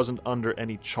so it wasn't under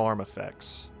any charm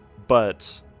effects,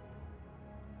 but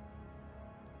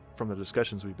from the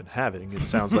discussions we've been having, it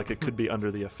sounds like it could be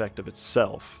under the effect of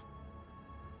itself.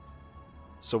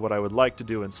 So what I would like to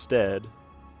do instead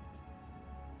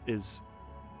is,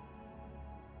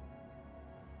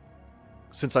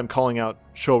 since I'm calling out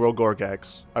Choro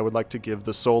Gorgax, I would like to give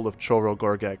the soul of Choro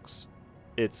Gorgax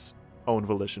its own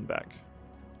volition back.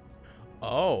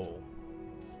 Oh.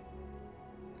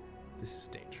 This is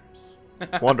dangerous.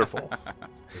 Wonderful.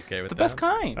 Okay It's with the best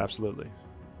that? kind. Absolutely.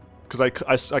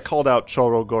 Because I called out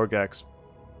Choro Gorgax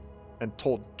and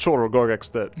told Choro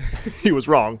Gorgax that he was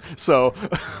wrong. So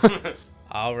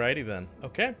Alrighty then.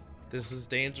 Okay. This is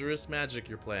dangerous magic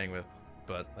you're playing with,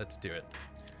 but let's do it.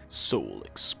 Soul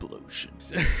explosion.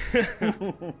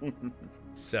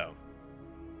 So.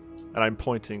 and I'm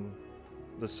pointing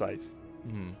the scythe.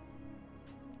 Mhm.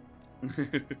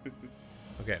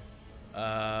 Okay.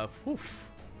 Whew.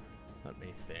 Let me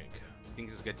think. I think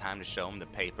this is a good time to show him the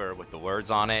paper with the words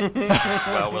on it.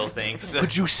 Well, Will thinks.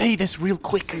 Could you say this real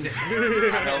quickly?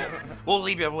 I know. We'll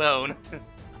leave you alone.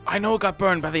 I know it got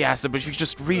burned by the acid, but if you could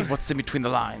just read what's in between the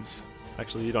lines.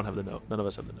 Actually, you don't have the note. None of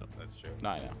us have the note. That's true. No,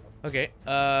 I know. Okay.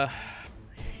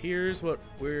 Here's what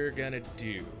we're gonna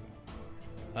do.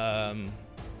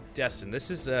 Destin,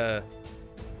 this is this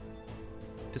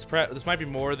might be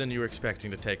more than you were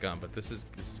expecting to take on, but this is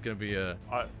gonna be a.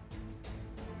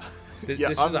 Yeah,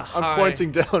 this I'm, is a I'm high,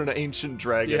 pointing down an ancient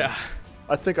dragon. Yeah.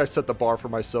 I think I set the bar for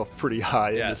myself pretty high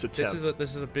in this attempt.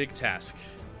 This is a big task.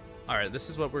 All right, this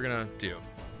is what we're gonna do.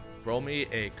 Roll me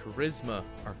a charisma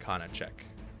arcana check.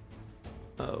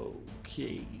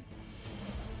 Okay.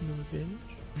 No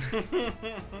advantage?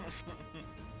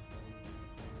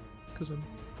 Because I'm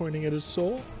pointing at his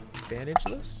soul.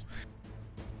 Advantageless.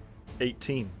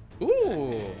 18.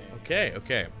 Ooh.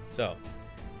 Okay. So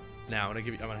now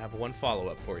I'm gonna have one follow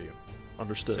up for you.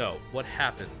 Understood. So what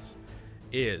happens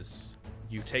is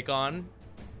you take on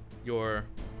your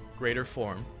greater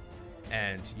form,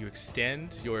 and you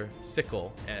extend your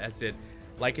sickle as it,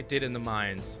 like it did in the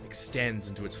mines, extends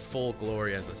into its full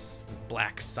glory as a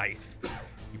black scythe.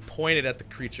 You point it at the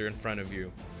creature in front of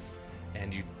you,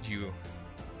 and you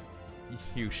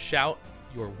shout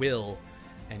your will,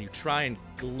 and you try and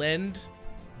lend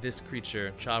this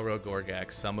creature, Charo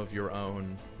Gorgak, some of your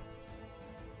own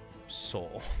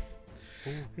soul.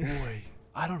 Oh boy,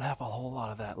 I don't have a whole lot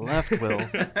of that left, Will.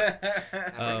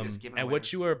 And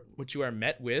what you are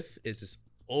met with is this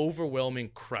overwhelming,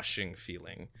 crushing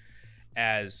feeling,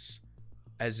 as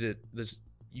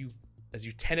you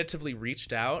tentatively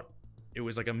reached out, it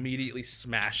was like immediately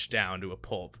smashed down to a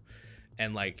pulp,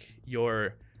 and like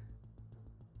your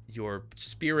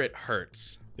spirit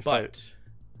hurts,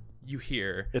 you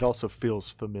hear it also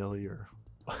feels familiar.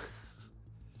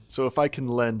 So if I can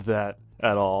lend that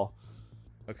at all.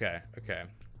 Okay.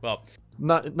 Well,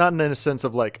 not in a sense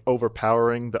of like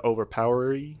overpowering the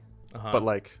overpowery, but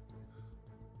like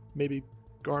maybe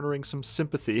garnering some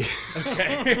sympathy.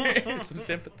 Okay. Some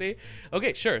sympathy.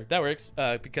 Okay, sure, that works.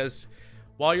 Because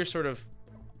while you're sort of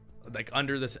like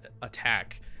under this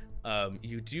attack,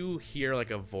 you do hear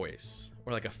like a voice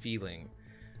or like a feeling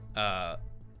of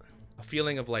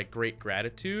like great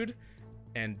gratitude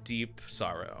and deep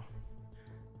sorrow.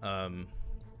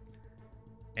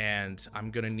 And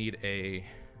I'm gonna need a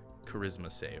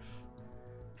charisma save,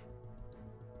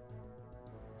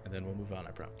 and then we'll move on,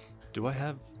 I promise. Do I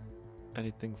have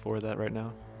anything for that right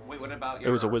now? Wait, what about your...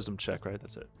 It was a wisdom check, right?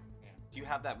 That's it. Do you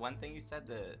have that one thing you said,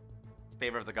 the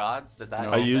favor of the gods? Does that...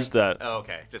 I used that. Oh,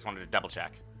 okay. Just wanted to double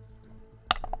check.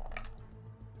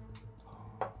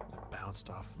 That bounced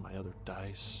off my other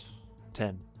dice.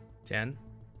 10. 10?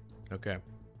 Okay. It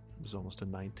was almost a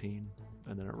 19,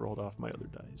 and then it rolled off my other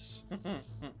dice.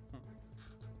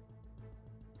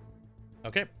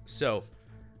 Okay, so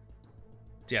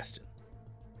Destin,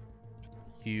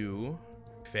 you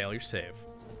fail your save.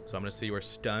 So I'm going to say you are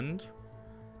stunned,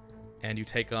 and you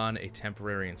take on a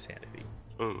temporary insanity.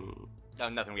 Oh,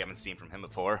 nothing we haven't seen from him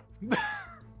before.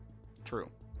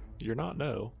 True. You're not,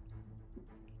 no.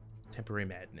 Temporary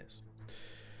madness.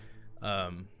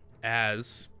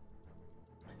 As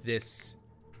this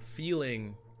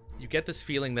feeling, you get this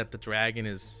feeling that the dragon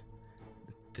is,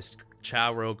 this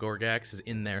Charo Gorgax is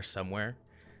in there somewhere,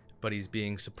 but he's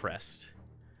being suppressed.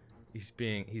 He's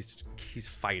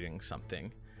fighting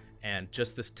something. And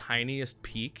just this tiniest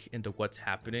peek into what's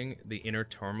happening, the inner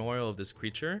turmoil of this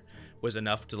creature, was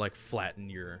enough to like flatten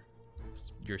your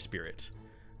spirit.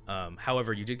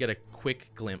 However, you did get a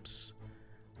quick glimpse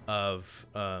of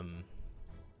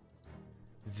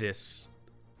this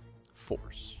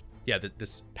force. Yeah,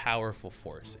 this powerful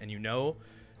force, and you know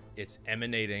it's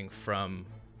emanating from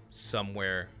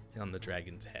somewhere on the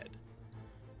dragon's head,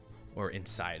 or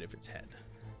inside of its head.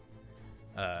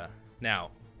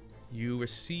 Now, you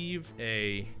receive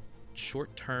a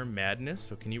short-term madness,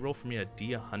 so can you roll for me a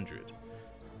D100?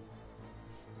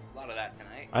 A lot of that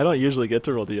tonight. I don't usually get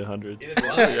to roll D100.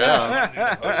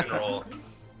 Yeah. Potion roll.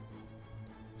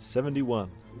 71.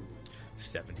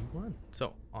 71.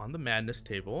 So, on the madness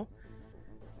table,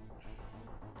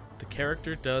 the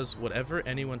character does whatever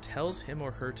anyone tells him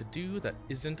or her to do that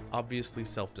isn't obviously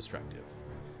self-destructive.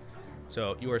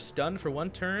 So, you are stunned for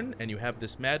 1 turn, and you have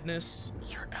this madness.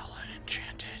 You're Ella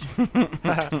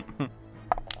enchanted.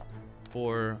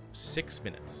 For 6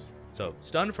 minutes. So,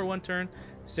 stunned for 1 turn,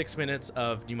 6 minutes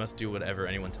of you must do whatever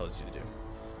anyone tells you to do,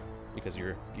 because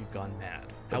you've gone mad.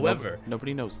 But However,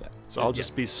 nobody knows that. So I'll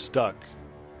just be stuck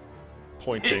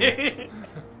pointing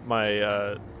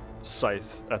my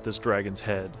scythe at this dragon's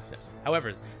head. yes.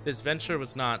 However, this venture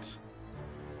was not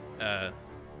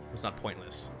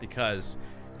pointless, because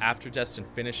after Destin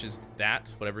finishes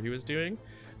that, whatever he was doing,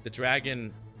 the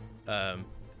dragon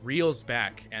reels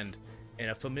back and, in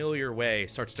a familiar way,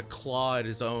 starts to claw at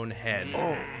his own head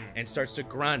and starts to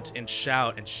grunt and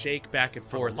shout and shake back and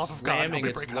forth, slamming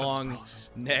its long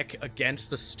neck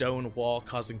against the stone wall,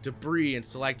 causing debris and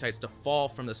stalactites to fall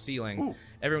from the ceiling. Ooh.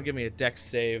 Everyone give me a dex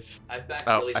save. I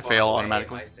fail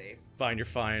automatically. Fine, you're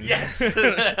fine. Yes.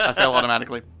 I fail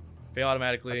automatically. Fail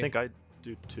automatically. I think I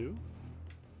do 2.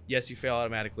 Yes, you fail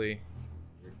automatically.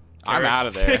 I'm out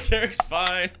of there. Carrick's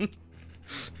fine.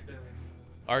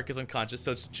 Ark is unconscious,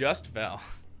 so it's just Val.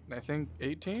 I think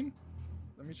 18.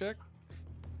 Let me check.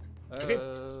 Okay.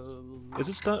 Is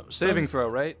it Saving throw,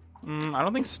 right? I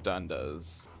don't think stun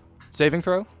does. Saving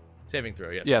throw? Saving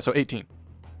throw, yes. Yeah, so 18.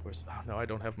 Of course. Oh, no, I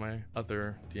don't have my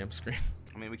other DM screen.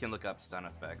 I mean, we can look up stun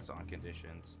effects on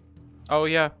conditions. Oh,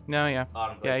 yeah. No, yeah.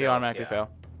 Yeah, you automatically fail.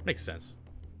 Makes sense.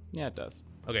 Yeah, it does.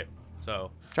 Okay,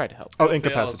 so Try to help. Oh, Fail,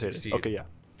 incapacitated. succeed. Okay, yeah.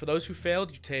 for those who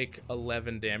failed, you take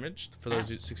 11 damage. For those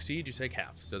who succeed, you take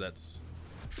half. So that's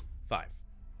 5.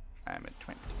 I'm at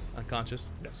 20. Unconscious?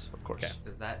 Yes, of course. Okay.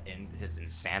 Does that end his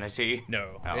insanity?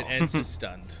 No, Oh. it ends as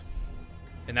stunned.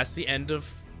 And that's the end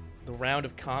of the round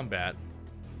of combat.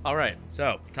 All right,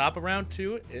 so top of round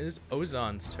 2 is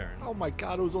Ozon's turn. Oh my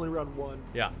god, it was only round 1.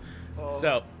 Yeah. Oh.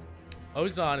 So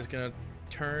Ozon is going to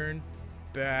turn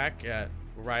back at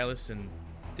Rylus and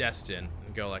Destin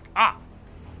and go like,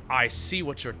 I see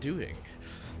what you're doing.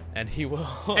 And he will...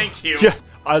 Thank you. Yeah,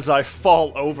 as I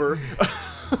fall over.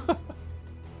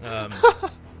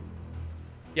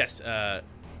 Yes,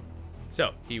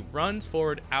 so he runs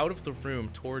forward out of the room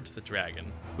towards the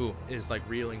dragon, who is like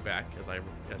reeling back as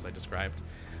I described.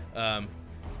 And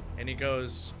he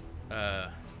goes,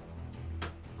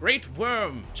 Great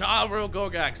worm, Charo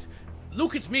Gorgax,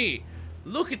 look at me!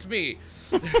 Look at me!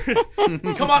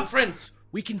 Come on, friends!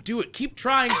 We can do it. Keep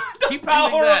trying. Keep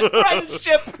doing that.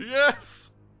 Friendship.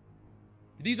 Yes.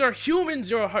 These are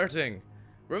humans you're hurting.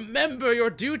 Remember your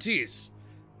duties.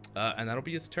 And that'll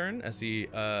be his turn as he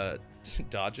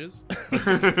dodges.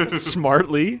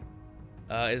 Smartly.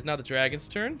 It is now the dragon's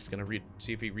turn. It's gonna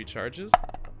see if he recharges.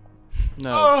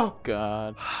 No. Oh.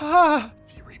 God.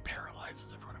 If he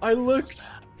reparalyzes everyone, I looked.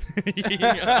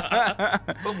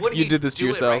 But what do You did this to do it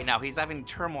yourself. right now? He's having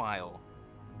turmoil.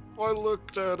 I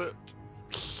looked at it.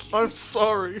 I'm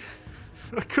sorry.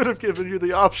 I could have given you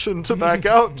the option to back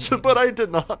out, but I did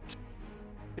not.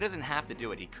 He doesn't have to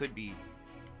do it. He could be.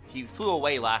 He flew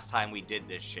away last time we did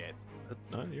this shit.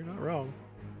 No, you're not wrong.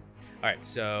 All right,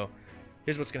 so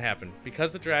here's what's gonna happen.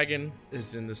 Because the dragon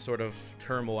is in this sort of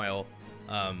turmoil,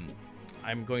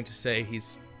 I'm going to say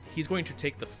he's going to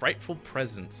take the Frightful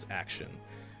Presence action.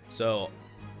 So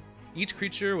each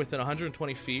creature within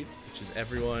 120 feet, which is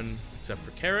everyone except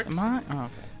for Carrick, Am I? Oh,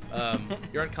 okay.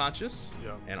 you're unconscious,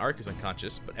 Yeah. and Ark is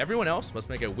unconscious, but everyone else must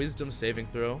make a Wisdom saving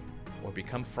throw or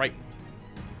become frightened.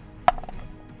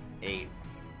 8.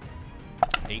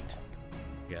 8.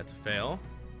 Yeah, it's a fail.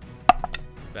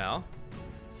 Val,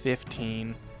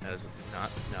 15. that is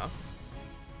not enough.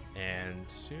 And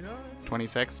Suna,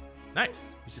 26.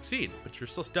 nice. You succeed, but you're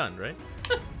still stunned, right?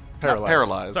 Not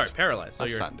paralyzed. Sorry, paralyzed. So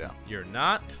That's stunned, yeah. you're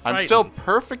not I'm frightened.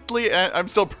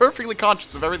 still perfectly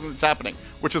conscious of everything that's happening,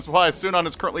 which is why Sunan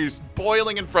is currently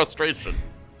boiling in frustration.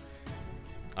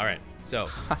 All right. So,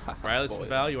 Rylus and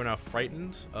Val, you are now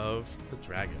frightened of the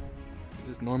dragon. Is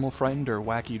this normal frightened or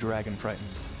wacky dragon frightened?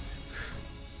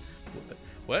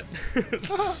 What?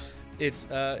 it's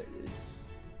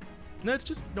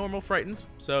just normal frightened.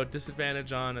 So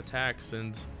disadvantage on attacks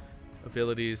and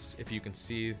abilities if you can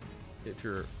see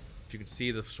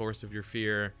the source of your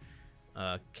fear,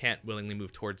 can't willingly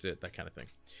move towards it, that kind of thing.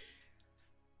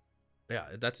 Yeah,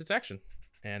 that's its action,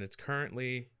 and it's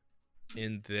currently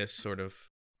in this sort of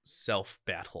self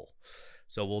battle.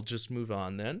 So we'll just move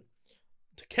on then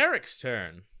to Carrick's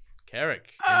turn.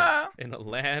 Carrick, in a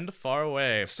land far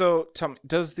away. So tell me,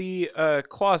 does the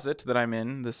closet that I'm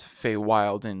in, this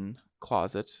Feywild Inn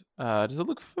closet, does it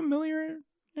look familiar?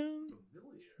 I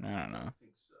don't know.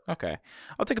 Okay,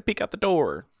 I'll take a peek out the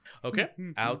door. Okay,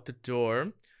 out the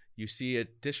door, you see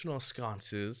additional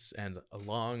sconces and a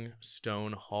long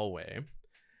stone hallway.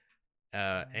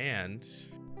 And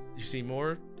you see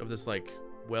more of this like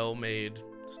well-made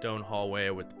stone hallway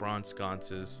with bronze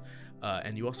sconces.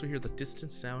 And you also hear the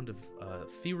distant sound of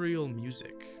ethereal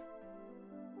music,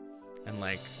 and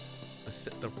like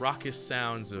the raucous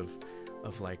sounds of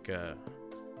like a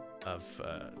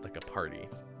party.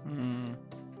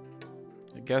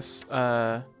 I guess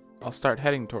I'll start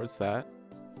heading towards that.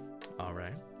 All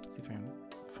right. See if I can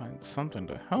find something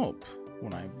to help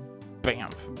when I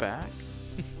bamf back.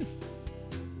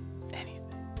 Anything.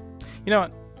 You know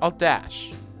what? I'll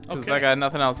dash. Because I Okay. got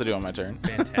nothing else to do on my turn.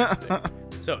 Fantastic.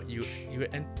 So you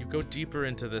go deeper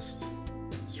into this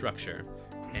structure,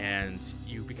 and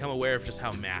you become aware of just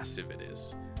how massive it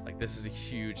is. Like, this is a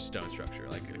huge stone structure,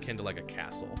 like akin to like a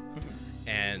castle.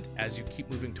 And as you keep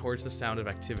moving towards the sound of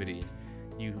activity,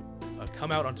 you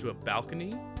come out onto a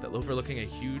balcony that overlooking a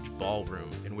huge ballroom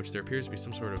in which there appears to be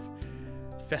some sort of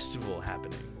festival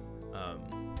happening.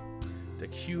 The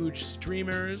huge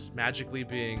streamers magically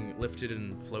being lifted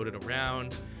and floated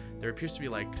around. There appears to be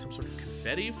like some sort of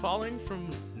confetti falling from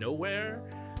nowhere.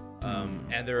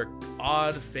 And there are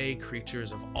odd fey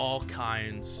creatures of all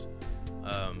kinds.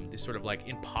 These sort of like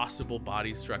impossible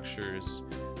body structures,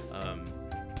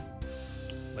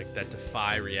 like that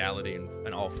defy reality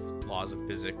and all laws of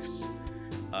physics.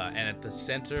 And at the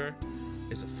center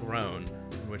is a throne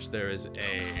in which there is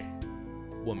a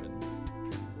woman.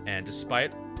 And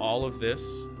despite all of this,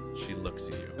 she looks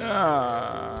at you.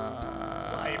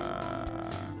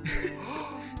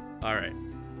 All right.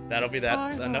 That'll be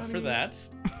that enough for that.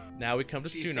 Now we come to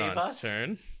She save Sunan's us?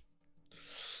 turn.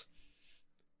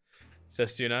 So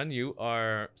Sunan, you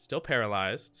are still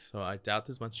paralyzed, so I doubt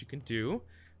there's much you can do,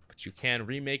 but you can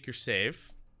remake your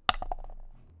save.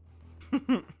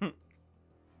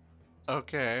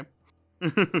 Okay.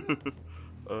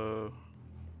 You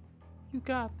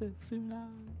got this,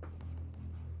 Sunan.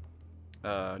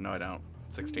 No, I don't.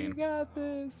 16. You got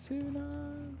this,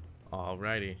 Sunan.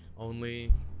 Alrighty,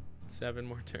 only 7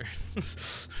 more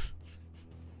turns.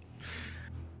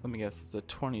 Let me guess, it's a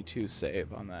 22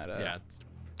 save on that.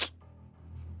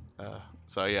 Yeah,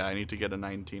 So yeah, I need to get a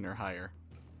 19 or higher.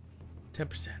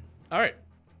 10%. All right,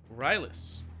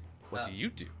 Rylus, what do you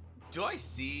do? Do I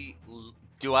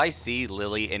see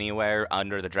Lily anywhere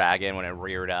under the dragon when it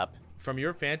reared up? From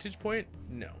your vantage point,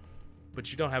 no,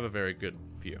 but you don't have a very good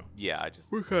view. Yeah, I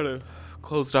just. We're kind of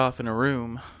closed off in a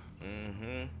room.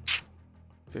 Mm-hmm.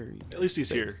 Very. At least he's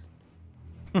here. space.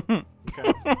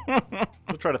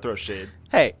 We'll try to throw shade.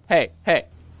 Hey!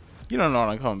 You don't know what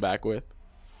I'm coming back with.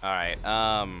 All right.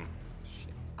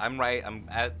 I'm right. I'm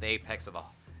at the apex of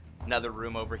another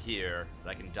room over here that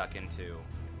I can duck into.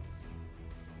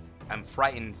 I'm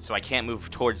frightened, so I can't move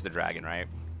towards the dragon, right?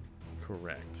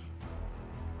 Correct.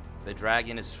 The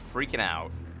dragon is freaking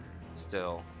out.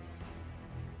 Still.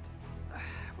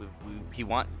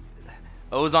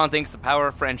 Ozon thinks the power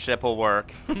of friendship will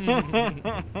work. Oh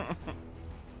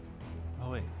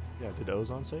wait, yeah. Did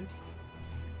Ozon save?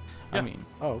 I mean,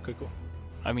 oh, okay, cool.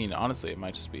 I mean, honestly, it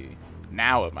might just be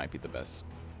now. It might be the best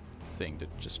thing to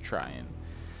just try and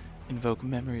invoke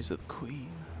memories of the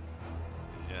queen.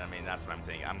 Yeah, I mean, that's what I'm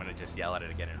thinking. I'm gonna just yell at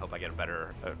it again and hope I get a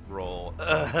better roll.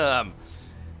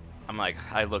 I'm like,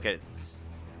 I look at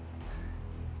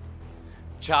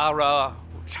Charo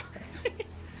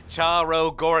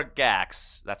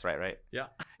Gorgax. That's right? Yeah.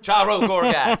 Charo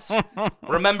Gorgax.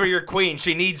 Remember your queen.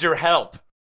 She needs your help.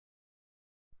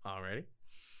 Alrighty.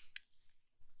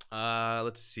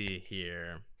 Let's see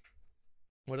here.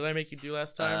 What did I make you do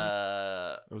last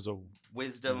time? It was a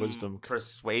Wisdom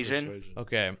persuasion.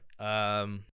 Okay.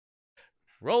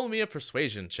 Roll me a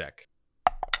persuasion check.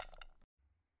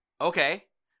 Okay.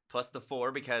 Plus the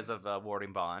 4 because of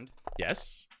warding bond.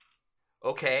 Yes.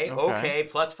 Okay.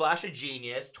 Plus flash of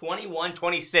genius. 21,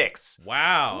 26.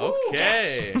 Wow.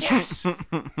 Okay. Yes.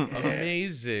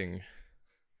 Amazing.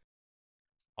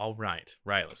 All right,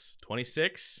 Rylus.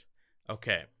 26.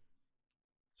 Okay.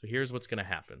 So here's what's gonna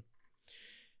happen.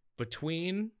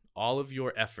 Between all of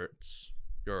your efforts,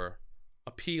 you're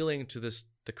appealing to the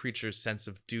creature's sense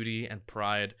of duty and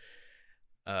pride,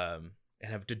 and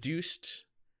have deduced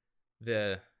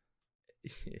the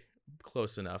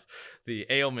close enough the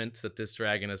ailment that this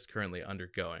dragon is currently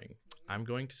undergoing. I'm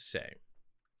going to say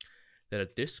that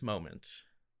at this moment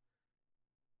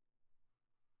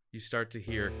you start to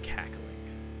hear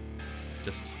cackling,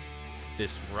 just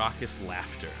this raucous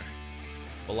laughter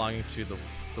belonging to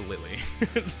Lily.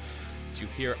 You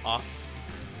hear off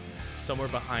somewhere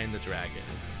behind the dragon,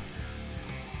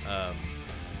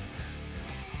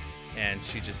 and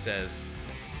she just says,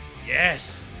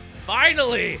 "Yes,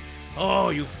 finally! Oh,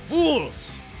 you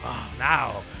fools! Oh,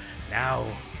 now,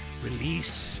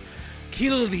 release,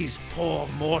 kill these poor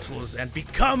mortals, and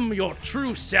become your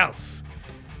true self,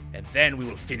 and then we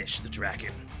will finish the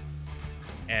dragon."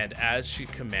 And as she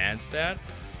commands that,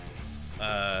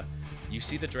 you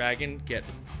see the dragon get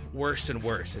worse and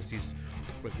worse as he's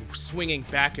swinging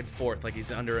back and forth like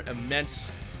he's under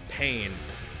immense pain,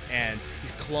 and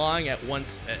he's clawing at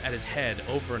his head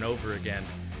over and over again,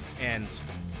 and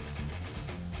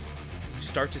you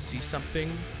start to see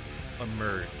something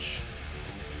emerge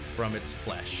from its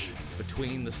flesh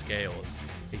between the scales.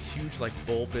 A huge, like,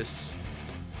 bulbous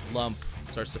lump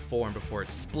starts to form before it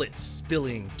splits,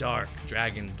 spilling dark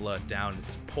dragon blood down.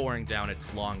 It's pouring down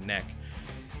its long neck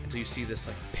until you see this,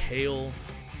 like, pale,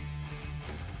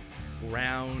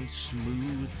 round,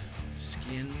 smooth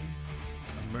skin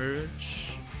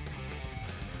emerge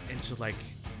into, like,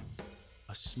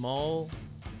 a small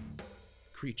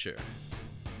creature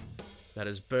that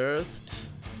is birthed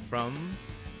from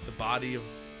the body of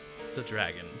the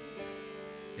dragon.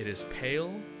 It is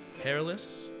pale,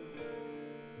 hairless,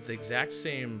 the exact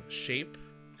same shape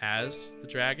as the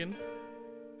dragon,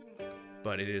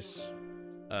 but it is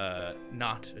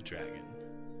not a dragon.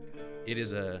 It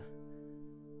is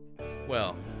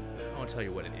well, I won't tell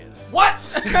you what it is. What?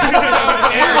 How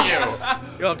dare you?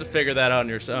 You'll have to figure that out on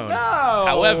your own. No.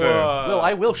 However, Well,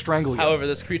 I will strangle you. however,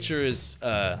 this creature is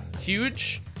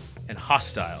huge and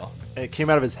hostile. And it came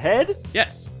out of his head?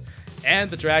 Yes. And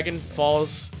the dragon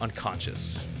falls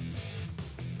unconscious.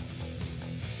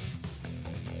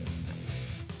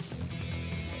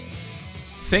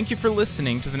 Thank you for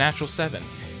listening to The Natural 7.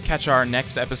 Catch our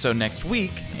next episode next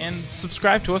week, and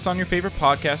subscribe to us on your favorite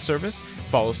podcast service.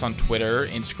 Follow us on Twitter,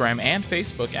 Instagram, and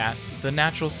Facebook at The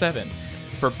Natural 7.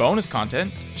 For bonus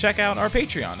content, check out our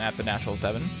Patreon at The Natural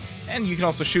 7. And you can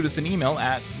also shoot us an email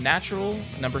at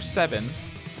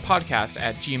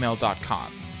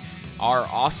natural7podcast@gmail.com. Our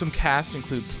awesome cast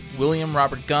includes William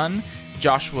Robert Gunn,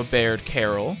 Joshua Baird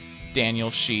Carroll, Daniel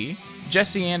Shee,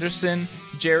 Jesse Anderson,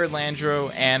 Jared Landreau,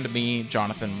 and me,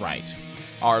 Jonathan Wright.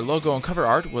 Our logo and cover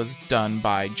art was done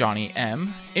by Johnny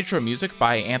M. Intro music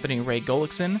by Anthony Ray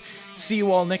Gullickson. See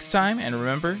you all next time, and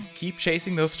remember, keep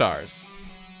chasing those stars.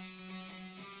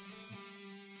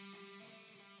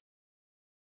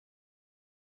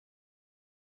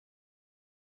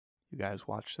 You guys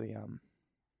watch the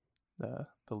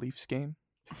Leafs game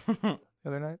the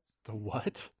other night? The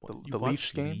what? The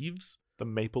Leafs game? Leaves? The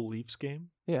Maple Leafs game?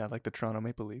 Yeah, like the Toronto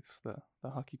Maple Leafs, the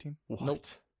hockey team. What Nope.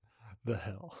 the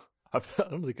hell? I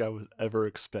don't think I would ever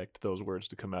expect those words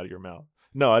to come out of your mouth.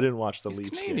 No, I didn't watch the He's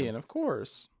Leafs Canadian, game. of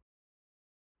course.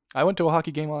 I went to a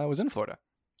hockey game while I was in Florida.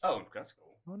 Oh, that's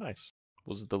cool. Oh, nice.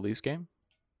 Was it the Leafs game?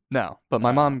 No, but my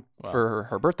Oh, mom, well. for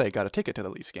her birthday, got a ticket to the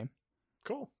Leafs game.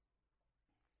 Cool.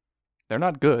 They're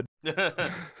not good.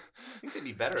 I think they'd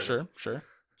be better Sure, than sure.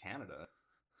 Canada.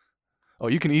 Oh,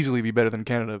 you can easily be better than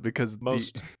Canada because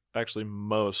Most I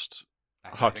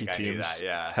hockey think I knew teams that,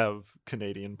 yeah. have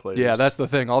Canadian players. Yeah, that's the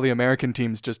thing. All the American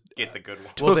teams just Get the good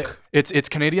one. well, it's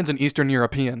Canadians and Eastern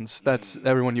Europeans. That's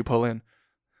everyone you pull in.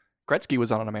 Gretzky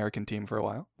was on an American team for a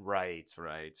while. Right. Oh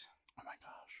my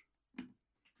gosh.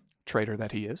 Traitor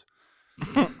that he is.